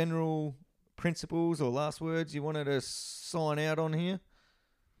last general principles or last words you wanted to sign out on here?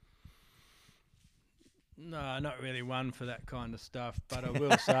 No, not really one for that kind of stuff, but I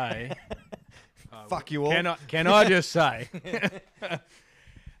will say, Fuck you all. Can I just say,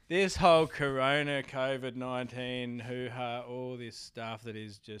 this whole Corona, COVID-19, hoo-ha, all this stuff that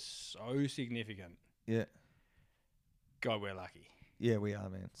is just so significant. Yeah. God, we're lucky. Yeah, we are,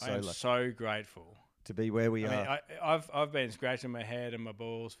 man. So I am lucky so grateful. to be where we I are. mean, I've been scratching my head and my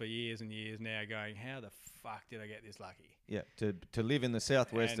balls for years and years now, going, how the fuck did I get this lucky? Yeah, to live in the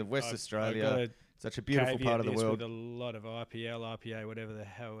southwest And of West I've Australia, gotta such a beautiful caveat part of the this world. with a lot of IPA, whatever the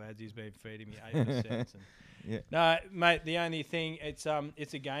hell Adzi's been feeding me 8%. And Yeah. No, mate. The only thing, it's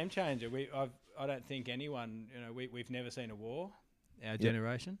a game changer. I don't think anyone, you know, we've never seen a war, our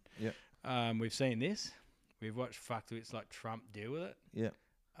generation. Yep. We've seen this. We've watched fuckwits like Trump deal with it. Yeah.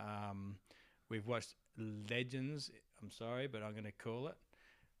 We've watched legends. I'm sorry, but I'm going to call it.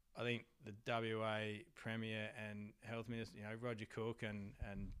 I think the WA Premier and Health Minister, you know, Roger Cook and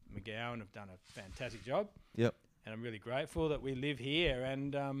McGowan have done a fantastic job. Yep. And I'm really grateful that we live here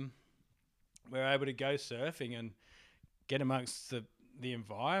and we're able to go surfing and get amongst the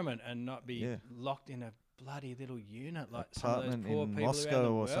environment and not be locked in a bloody little unit like some of those Apartment poor in people Moscow around the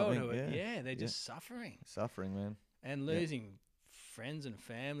or world something, who are, yeah. they're just suffering Suffering, man. and losing friends and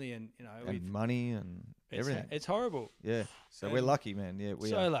family and, you know, And money and everything. It's horrible. Yeah. So we're and lucky, man. Yeah, we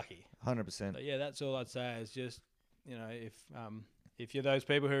so are. lucky. 100%. But yeah, that's all I'd say is just, you know, if you're those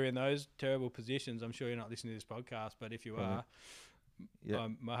people who are in those terrible positions, I'm sure you're not listening to this podcast, but if you are,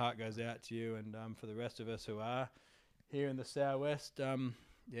 my heart goes out to you. And for the rest of us who are here in the southwest,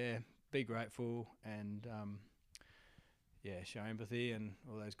 be grateful and show empathy and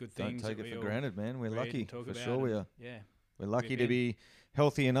all those good Don't things. take that it we for all granted, man. We're read lucky. and talk For about sure we and, are. Yeah. We're lucky We've to been- be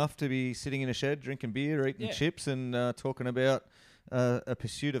healthy enough to be sitting in a shed, drinking beer, eating chips, and talking about a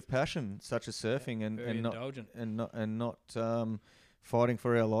pursuit of passion such as surfing, and Very not indulgent. and not fighting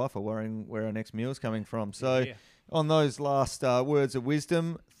for our life or worrying where our next meal's coming from. So, Yeah. on those last words of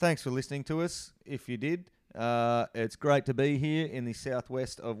wisdom, thanks for listening to us. If you did, it's great to be here in the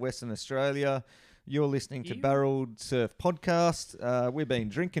southwest of Western Australia. You're listening to Barreled Surf Podcast. We've been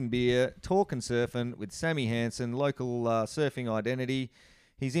drinking beer, talking surfing with Sammy Hansen, local surfing identity.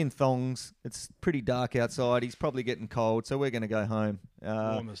 He's in thongs. It's pretty dark outside. He's probably getting cold, so we're going to go home.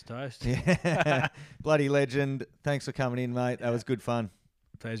 Warm as toast. Yeah. Bloody legend. Thanks for coming in, mate. That was good fun.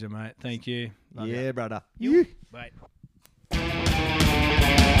 Pleasure, mate. Thank you. Love ya. Yeah, brother. Bye.